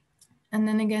 and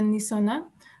then again nisona.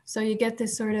 So you get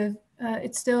this sort of,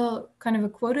 it's still kind of a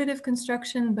quotative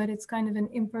construction, but it's kind of an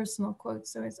impersonal quote.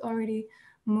 So it's already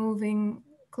moving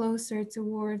closer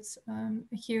towards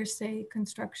a hearsay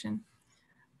construction.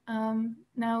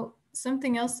 Now,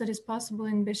 something else that is possible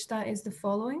in Bishta is the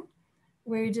following,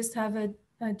 where you just have a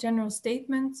general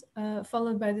statement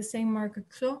followed by the same marker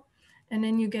klo, and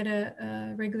then you get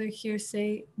a regular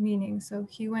hearsay meaning. So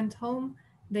he went home,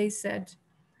 they said,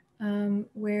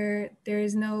 where there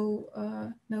is no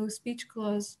speech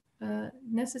clause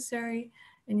necessary,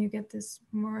 and you get this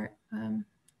more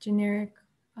generic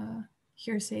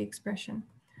hearsay expression.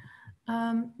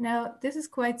 Now, this is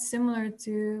quite similar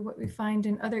to what we find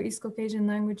in other East Caucasian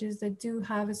languages that do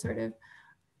have a sort of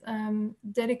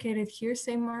dedicated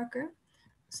hearsay marker.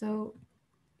 So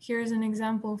here's an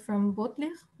example from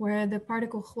Botlich, where the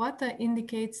particle huata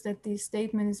indicates that the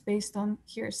statement is based on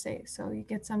hearsay. So you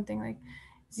get something like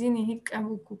Zini hik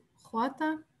abuku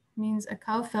huata, means a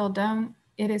cow fell down,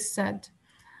 it is said.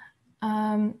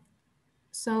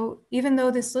 So even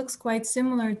though this looks quite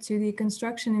similar to the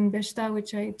construction in Beshta,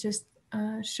 which I just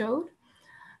showed,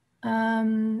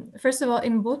 first of all,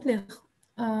 in Botlich,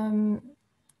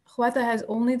 huata has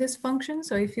only this function.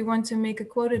 So if you want to make a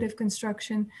quotative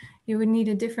construction, you would need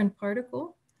a different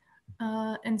particle.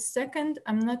 And second,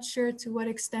 I'm not sure to what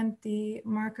extent the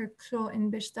marker klo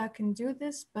in Bishta can do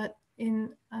this, but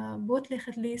in Bootlich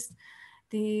at least,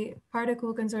 the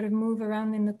particle can sort of move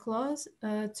around in the clause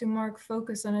to mark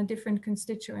focus on a different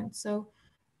constituent. So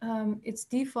its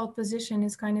default position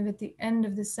is kind of at the end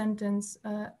of the sentence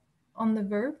on the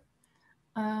verb,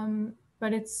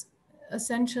 but it's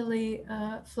essentially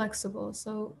flexible.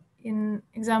 So in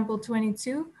example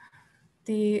 22,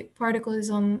 the particle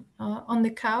is on the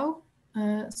cow,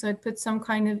 so it puts some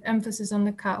kind of emphasis on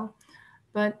the cow.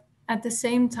 But at the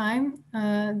same time,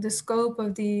 the scope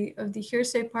of the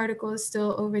hearsay particle is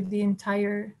still over the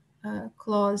entire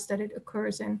clause that it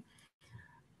occurs in.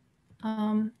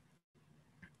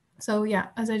 So yeah,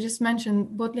 as I just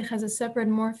mentioned, Bootlich has a separate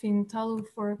morpheme talu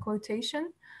for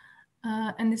quotation,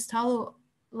 and this talu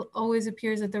always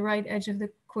appears at the right edge of the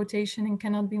quotation and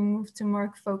cannot be moved to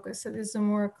mark focus. So this is a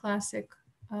more classic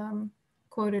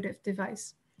quotative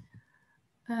device.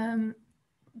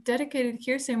 Dedicated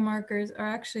hearsay markers are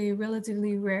actually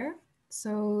relatively rare.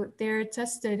 So they're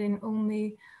tested in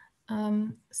only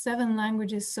 7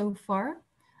 languages so far,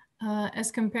 as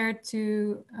compared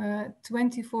to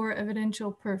 24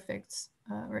 evidential perfects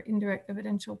or indirect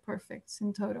evidential perfects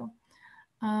in total.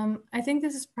 I think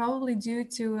this is probably due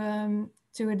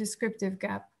to a descriptive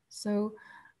gap. So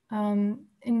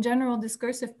in general,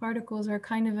 discursive particles are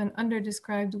kind of an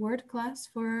underdescribed word class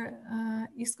for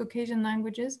East Caucasian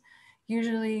languages.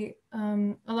 Usually,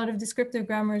 a lot of descriptive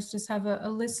grammars just have a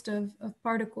list of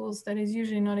particles that is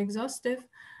usually not exhaustive,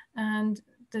 and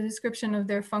the description of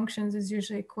their functions is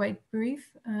usually quite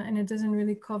brief, and it doesn't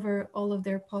really cover all of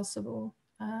their possible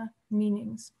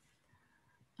meanings.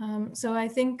 So I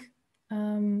think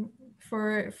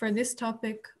for this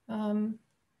topic,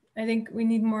 I think we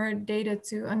need more data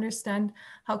to understand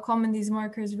how common these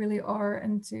markers really are,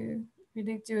 and to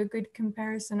really do a good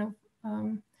comparison of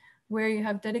where you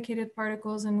have dedicated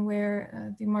particles and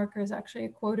where the marker is actually a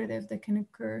quotative that can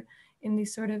occur in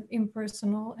these sort of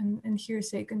impersonal and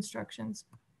hearsay constructions.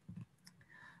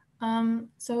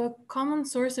 So a common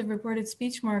source of reported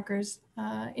speech markers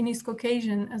in East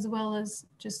Caucasian, as well as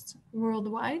just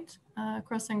worldwide,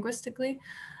 cross-linguistically,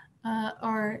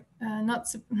 are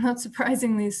not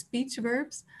surprisingly speech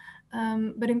verbs,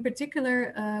 but in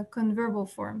particular converbal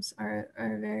forms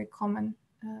are very common,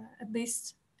 at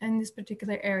least in this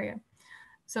particular area.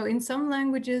 So in some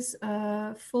languages,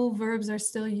 full verbs are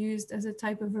still used as a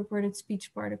type of reported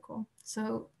speech particle.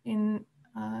 So in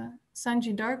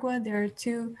Sanji Dargwa, there are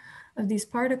 2 of these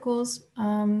particles,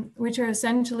 which are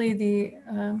essentially the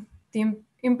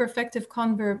imperfective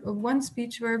converb of one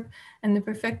speech verb and the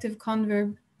perfective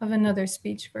converb of another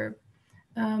speech verb.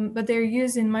 But they're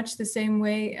used in much the same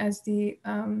way as the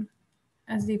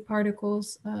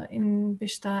particles in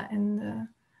Bishta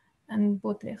and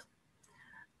Bootlich.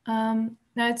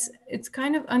 Now it's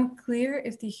kind of unclear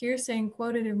if the hearsay and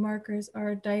quotative markers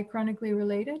are diachronically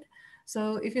related.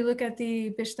 So if you look at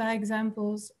the Bishta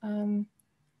examples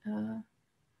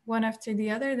one after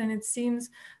the other, then it seems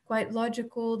quite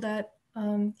logical that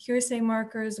hearsay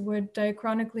markers would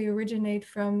diachronically originate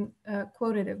from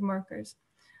quotative markers.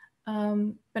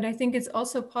 But I think it's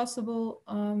also possible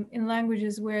in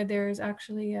languages where there is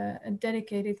actually a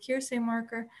dedicated hearsay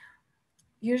marker.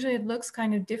 Usually it looks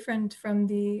kind of different from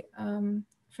the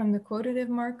quotative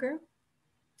marker,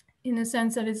 in the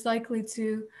sense that it's likely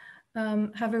to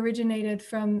have originated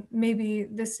from maybe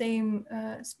the same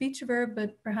speech verb,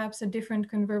 but perhaps a different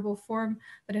converbal form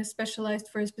that is specialized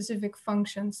for a specific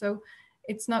function. So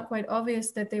it's not quite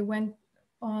obvious that they went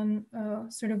on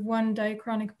sort of one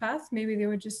diachronic path. Maybe they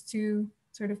were just 2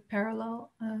 sort of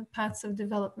parallel paths of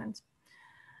development.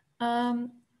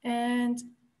 And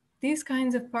these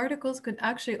kinds of particles could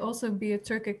actually also be a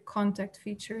Turkic contact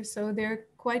feature. So they're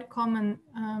quite common.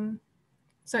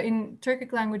 So in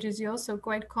Turkic languages, you also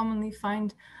quite commonly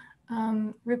find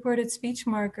reported speech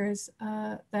markers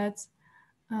that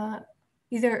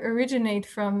either originate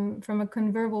from a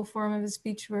converbal form of a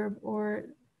speech verb or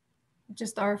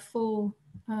just are full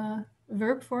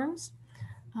verb forms,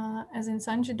 as in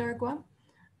Sanji Dargwa.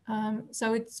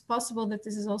 So it's possible that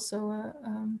this is also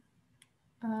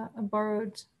a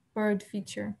borrowed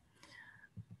feature.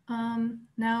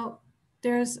 Now,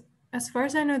 as far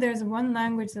as I know, there's one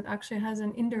language that actually has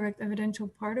an indirect evidential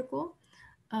particle,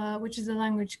 which is the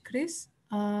language Kris.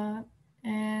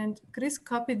 And Kris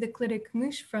copied the clitic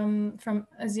mush from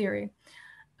Azeri.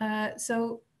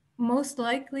 So most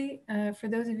likely, for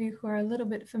those of you who are a little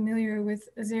bit familiar with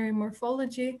Azeri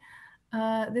morphology,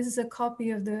 this is a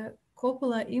copy of the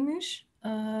copula imush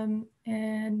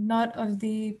and not of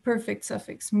the perfect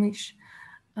suffix mush.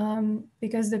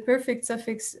 Because the perfect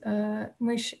suffix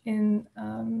mush in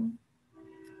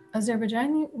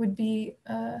Azerbaijani would be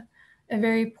a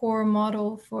very poor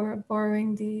model for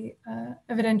borrowing the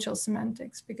evidential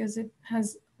semantics, because it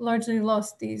has largely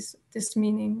lost this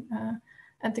meaning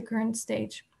at the current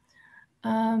stage.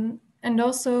 And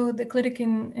also the clitic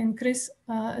in Kris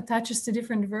attaches to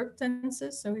different verb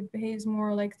tenses, so it behaves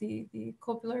more like the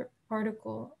copular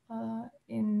particle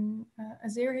in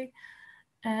Azeri,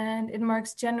 and it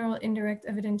marks general indirect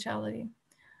evidentiality.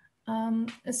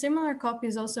 A similar copy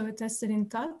is also attested in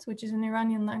Tat, which is an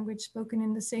Iranian language spoken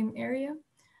in the same area.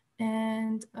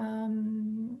 And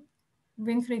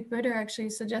Winfried Böder actually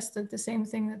suggested the same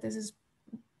thing, that this is,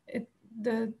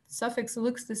 the suffix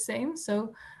looks the same.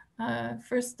 So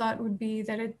first thought would be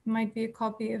that it might be a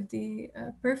copy of the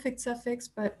perfect suffix,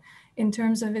 but in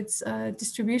terms of its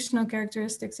distributional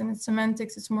characteristics and its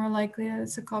semantics, it's more likely that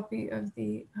it's a copy of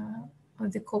the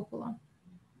copula.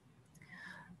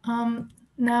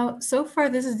 Now, so far,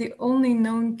 this is the only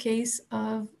known case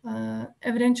of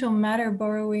evidential matter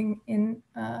borrowing in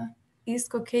East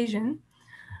Caucasian.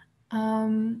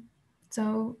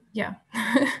 So yeah,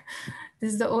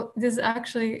 this is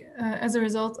actually, as a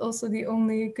result, also the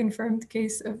only confirmed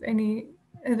case of any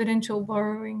evidential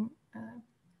borrowing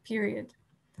period.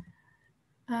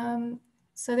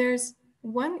 So there's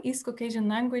one East Caucasian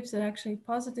language that actually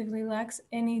positively lacks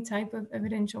any type of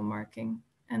evidential marking,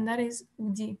 and that is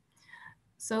Udi.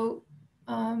 So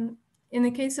in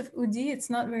the case of Udi, it's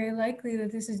not very likely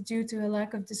that this is due to a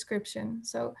lack of description.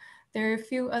 So there are a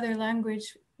few other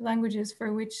languages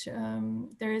for which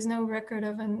there is no record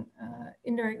of an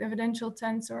indirect evidential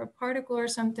tense or a particle or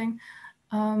something.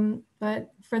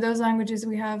 But for those languages,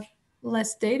 we have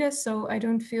less data, so I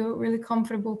don't feel really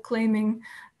comfortable claiming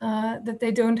that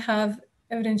they don't have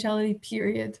evidentiality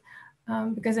period,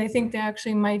 because I think they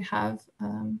actually might have,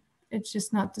 it's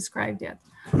just not described yet.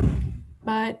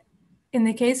 But in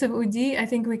the case of Udi, I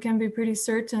think we can be pretty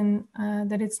certain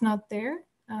that it's not there,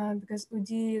 because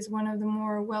Udi is one of the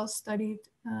more well-studied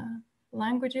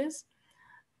languages.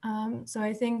 So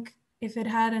I think if it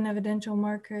had an evidential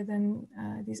marker, then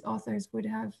these authors would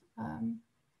have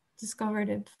discovered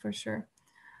it for sure.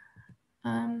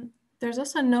 There's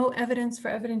also no evidence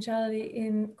for evidentiality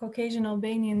in Caucasian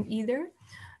Albanian either.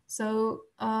 So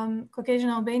Caucasian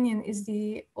Albanian is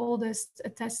the oldest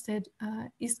attested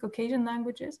East Caucasian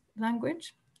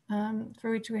language,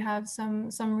 for which we have some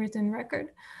written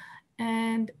record.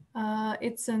 And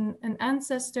it's an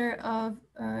ancestor of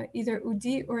either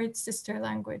Udi or its sister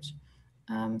language.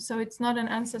 So it's not an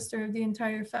ancestor of the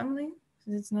entire family,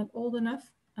 because it's not old enough,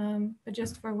 but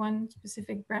just for one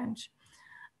specific branch.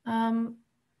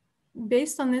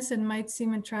 Based on this, it might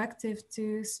seem attractive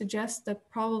to suggest that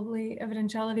probably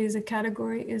evidentiality as a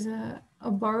category is a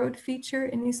borrowed feature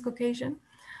in East Caucasian.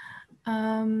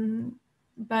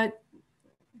 But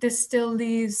this still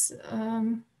leaves,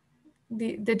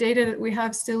 the data that we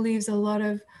have still leaves a lot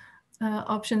of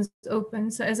options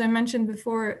open. So as I mentioned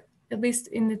before, at least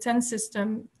in the tense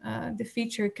system, the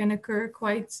feature can occur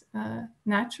quite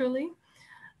naturally.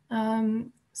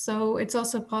 So it's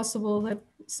also possible that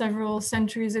several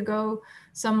centuries ago,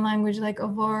 some language like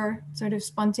Avar sort of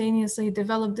spontaneously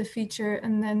developed the feature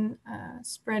and then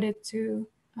spread it to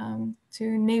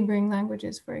neighboring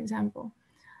languages, for example.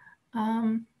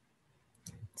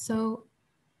 So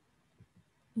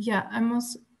yeah, I'm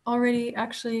already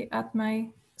actually at my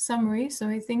summary, so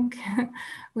I think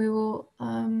we will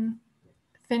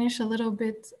finish a little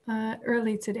bit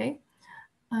early today,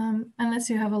 unless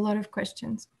you have a lot of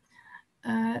questions.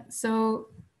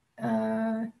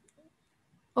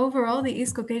 Overall, the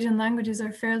East Caucasian languages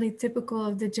are fairly typical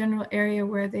of the general area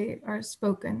where they are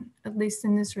spoken, at least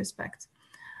in this respect.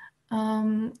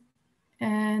 And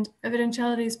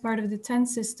evidentiality as part of the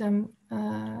tense system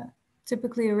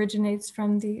typically originates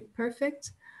from the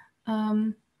perfect.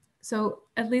 So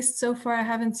at least so far, I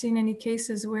haven't seen any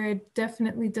cases where it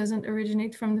definitely doesn't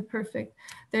originate from the perfect.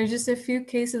 There are just a few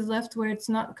cases left where it's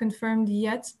not confirmed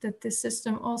yet that the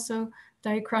system also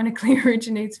diachronically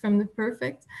originates from the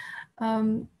perfect.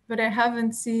 But I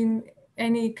haven't seen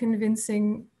any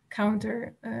convincing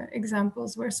counter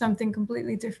examples where something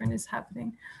completely different is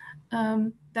happening.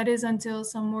 That is until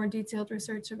some more detailed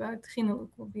research about Gineluk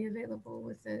will be available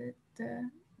with the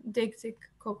deictic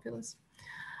copulus.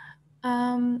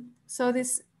 So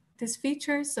this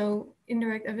feature, so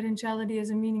indirect evidentiality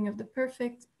as a meaning of the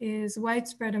perfect, is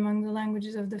widespread among the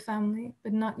languages of the family,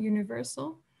 but not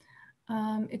universal.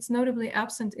 It's notably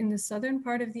absent in the southern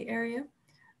part of the area.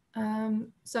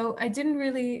 So I didn't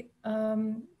really,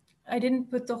 I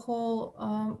didn't put the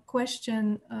whole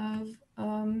question of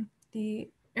the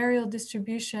areal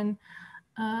distribution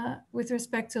with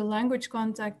respect to language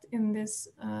contact in this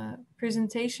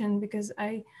presentation, because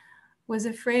I was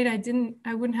afraid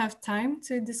I wouldn't have time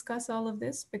to discuss all of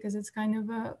this because it's kind of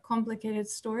a complicated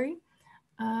story.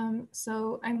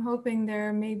 So I'm hoping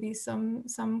there may be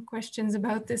some questions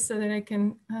about this so that I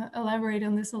can elaborate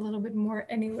on this a little bit more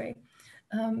anyway,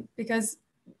 because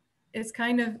it's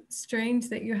kind of strange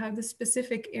that you have the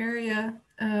specific area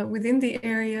within the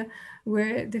area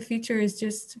where the feature is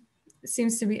just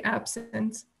seems to be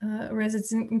absent, whereas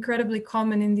it's incredibly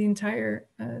common in the entire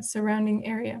surrounding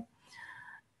area.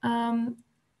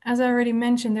 As I already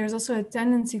mentioned, there's also a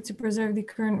tendency to preserve the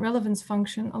current relevance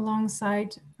function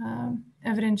alongside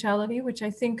evidentiality, which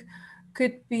I think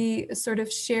could be a sort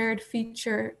of shared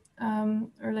feature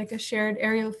or like a shared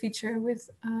areal feature with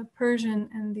Persian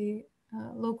and the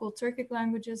local Turkic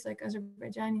languages like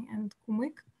Azerbaijani and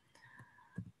Kumyk.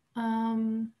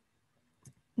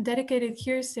 Dedicated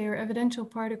hearsay or evidential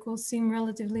particles seem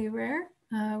relatively rare,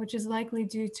 which is likely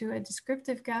due to a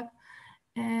descriptive gap,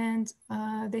 and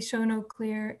they show no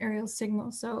clear areal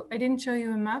signal. So I didn't show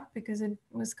you a map because it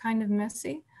was kind of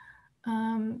messy,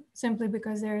 simply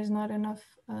because there is not enough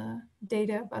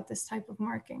data about this type of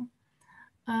marking.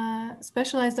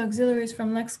 Specialized auxiliaries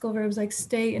from lexical verbs like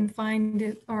stay and find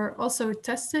it are also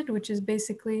attested, which is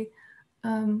basically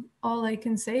all I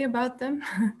can say about them.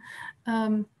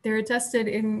 They're attested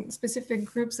in specific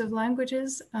groups of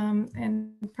languages,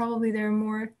 and probably there are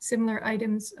more similar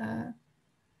items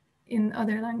in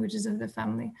other languages of the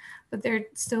family, but they're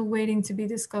still waiting to be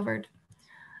discovered.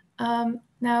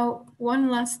 Now, one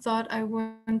last thought I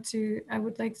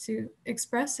would like to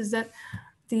express is that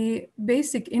the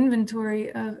basic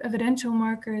inventory of evidential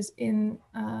markers in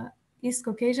East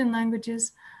Caucasian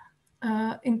languages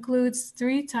includes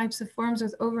 3 types of forms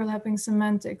with overlapping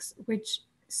semantics, which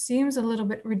seems a little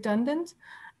bit redundant.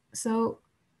 So,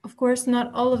 of course,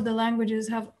 not all of the languages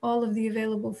have all of the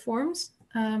available forms,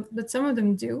 but some of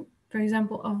them do. For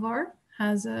example, Avar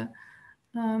has a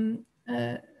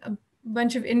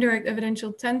bunch of indirect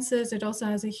evidential tenses. It also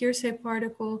has a hearsay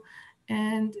particle,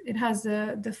 and it has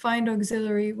the find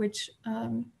auxiliary, which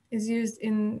is used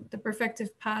in the perfective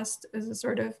past as a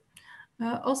sort of,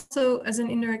 also as an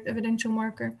indirect evidential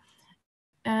marker.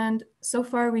 And so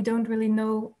far, we don't really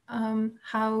know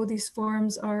how these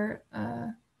forms are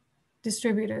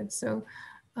distributed. So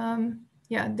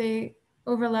yeah, they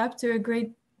overlap to a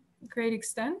great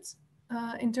extent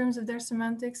in terms of their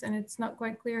semantics, and it's not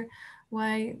quite clear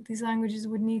why these languages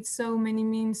would need so many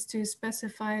means to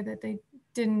specify that they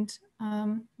didn't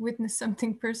witness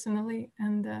something personally,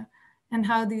 and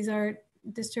how these are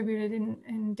distributed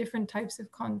in different types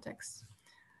of contexts.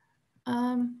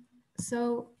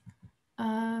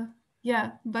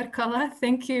 Yeah, Barkala,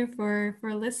 thank you for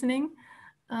listening.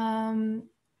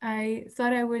 I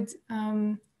thought I would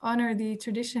honor the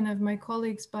tradition of my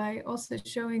colleagues by also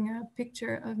showing a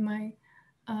picture of my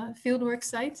fieldwork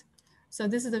site. So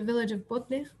this is the village of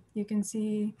Botlich. You can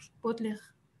see Botlich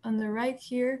on the right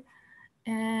here.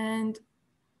 And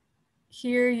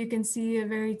here you can see a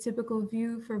very typical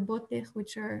view for Botlich,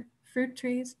 which are fruit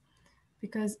trees,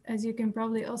 because as you can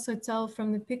probably also tell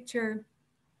from the picture,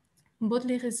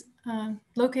 Botlich is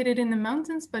located in the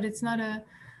mountains, but it's not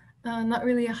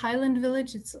really a highland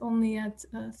village. It's only at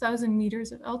 1,000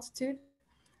 meters of altitude.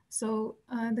 So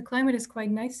the climate is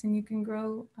quite nice, and you can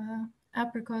grow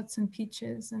apricots and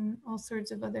peaches and all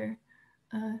sorts of other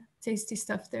tasty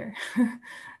stuff there.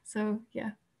 So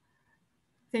yeah,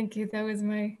 thank you. That was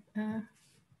my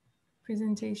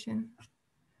presentation.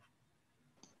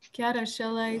 Chiara,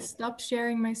 shall I stop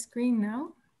sharing my screen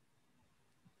now?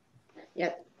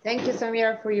 Yeah, thank you,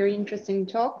 Samira, for your interesting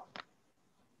talk.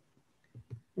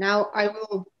 Now I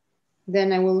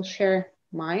will share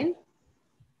mine.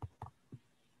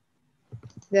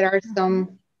 There are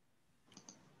some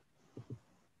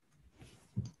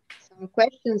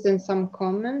questions and some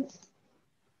comments.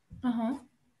 All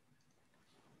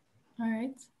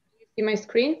right. You see my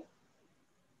screen?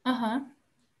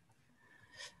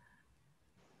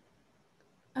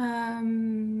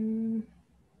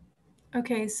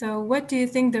 Okay, so what do you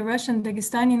think the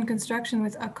Russian-Dagestanian construction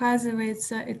with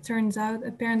Akazovets, it turns out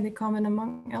apparently common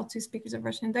among L2 speakers of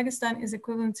Russian and Dagestan, is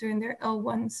equivalent to in their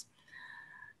L1s?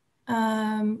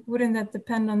 Wouldn't that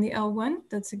depend on the L1?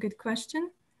 That's a good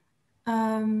question.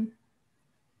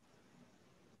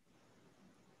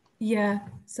 Yeah,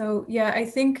 so yeah, I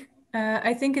think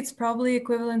it's probably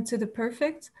equivalent to the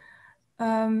perfect.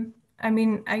 I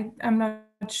mean, I'm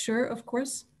not sure, of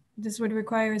course. This would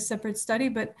require a separate study,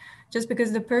 but just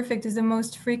because the perfect is the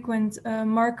most frequent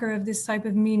marker of this type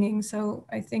of meaning, so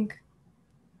I think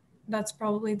that's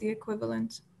probably the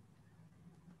equivalent.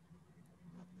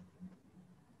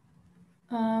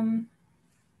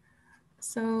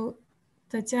 So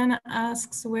Tatiana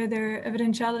asks whether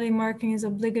evidentiality marking is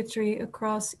obligatory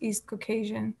across East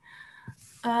Caucasian.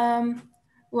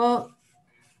 Well,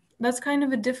 that's kind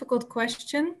of a difficult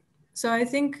question. So I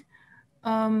think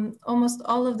almost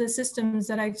all of the systems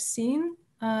that I've seen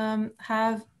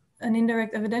have an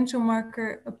indirect evidential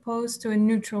marker opposed to a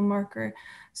neutral marker.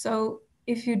 So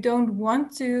if you don't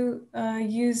want to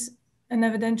use an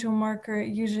evidential marker,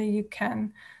 usually you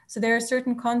can. So there are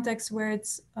certain contexts where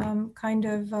it's kind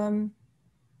of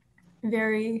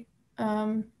very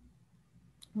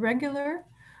regular,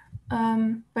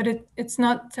 but it's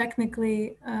not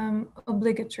technically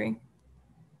obligatory.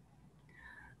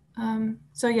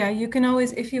 So yeah, you can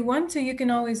always, if you want to, you can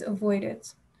always avoid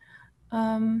it.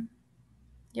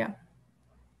 Yeah.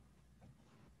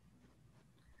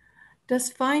 Does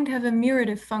find have a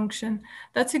mirative function?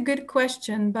 That's a good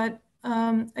question, but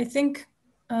I think,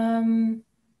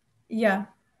 yeah,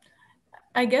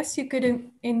 I guess you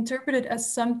could interpret it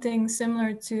as something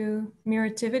similar to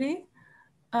mirativity,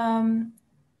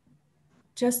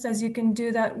 just as you can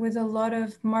do that with a lot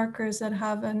of markers that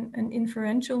have an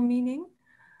inferential meaning,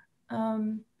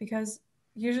 because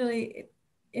usually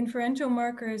inferential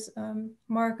markers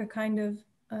mark a kind of,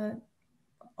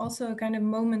 also a kind of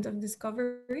moment of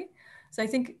discovery. So I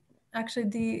think actually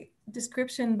the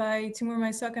description by Timur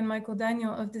Maisak and Michael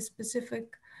Daniel of this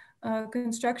specific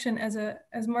construction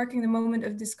as marking the moment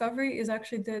of discovery is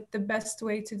actually the best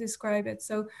way to describe it.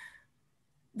 So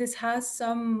this has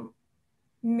some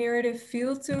mirative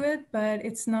feel to it, but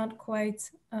it's not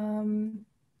quite,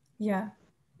 yeah,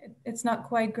 it's not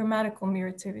quite grammatical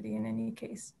mirativity in any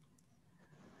case.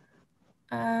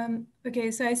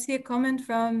 Okay, so I see a comment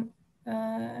from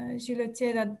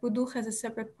Giletier that Boudouch has a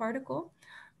separate particle.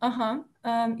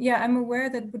 Yeah, I'm aware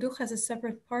that Boudouch has a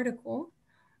separate particle.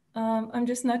 I'm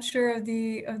just not sure of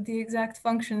the exact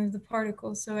function of the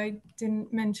particle, so I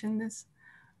didn't mention this.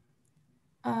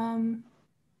 I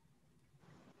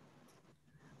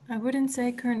wouldn't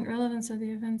say current relevance of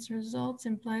the event's results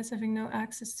implies having no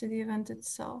access to the event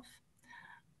itself.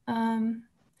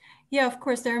 Yeah, of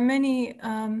course, there are many.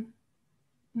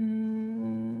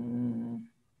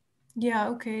 Yeah,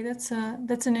 okay, that's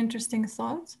an interesting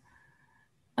thought.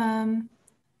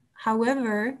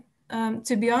 However,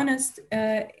 to be honest,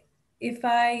 if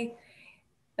I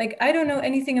don't know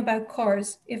anything about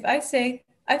cars. If I say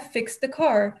I fixed the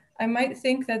car, I might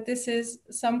think that this is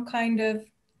some kind of,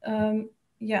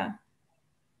 yeah,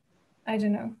 I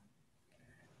don't know.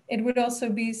 It would also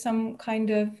be some kind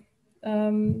of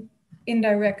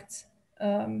indirect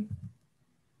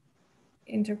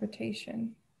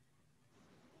interpretation.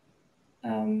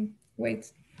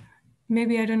 Wait,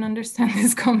 maybe I don't understand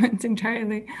this comment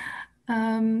entirely.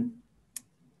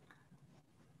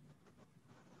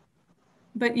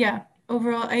 But yeah,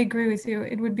 overall, I agree with you.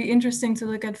 It would be interesting to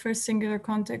look at first singular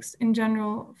context in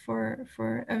general for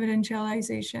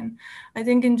evidentialization. I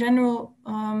think in general,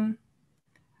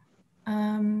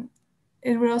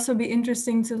 it would also be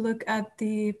interesting to look at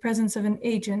the presence of an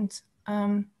agent,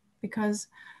 because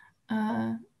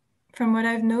from what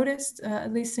I've noticed,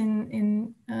 at least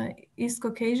in East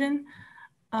Caucasian,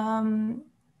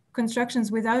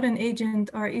 constructions without an agent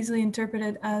are easily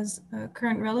interpreted as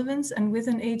current relevance, and with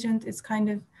an agent, it's kind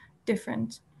of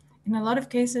different. In a lot of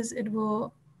cases, it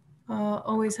will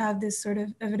always have this sort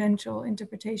of evidential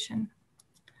interpretation.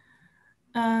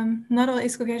 Not all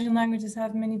East Caucasian languages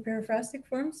have many periphrastic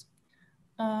forms.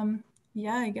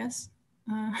 Yeah, I guess.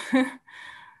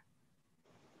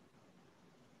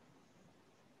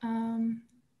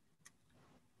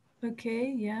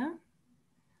 Okay, yeah.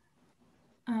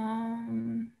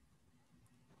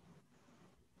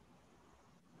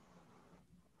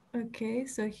 Okay,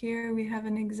 so here we have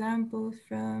an example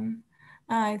from,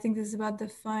 I think this is about the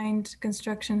find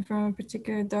construction from a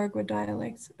particular Dargwa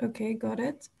dialect. Okay, got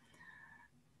it.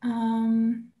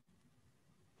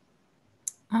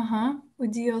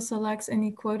 Udi also lacks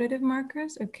any quotative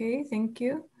markers. Okay, thank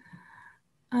you.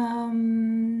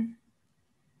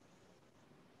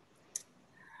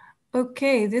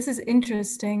 Okay, this is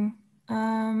interesting.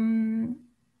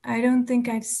 I don't think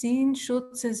I've seen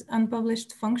Schultz's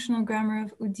unpublished functional grammar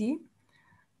of Udi.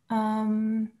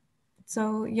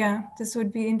 So yeah, this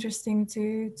would be interesting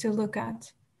to look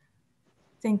at.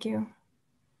 Thank you.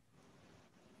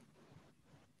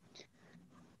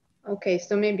 Okay,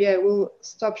 so maybe I will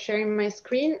stop sharing my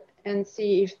screen and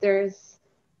see if there's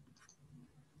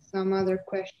some other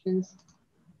questions.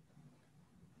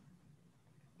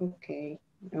 Okay,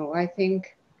 no, I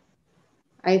think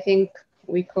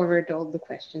we covered all the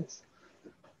questions.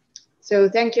 So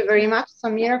thank you very much,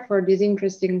 Samira, for this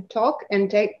interesting talk,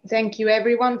 and thank you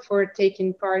everyone for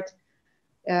taking part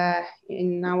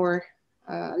in our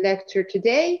lecture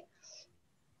today.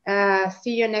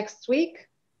 See you next week.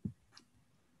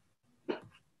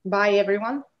 Bye,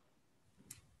 everyone.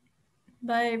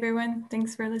 Bye, everyone.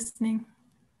 Thanks for listening.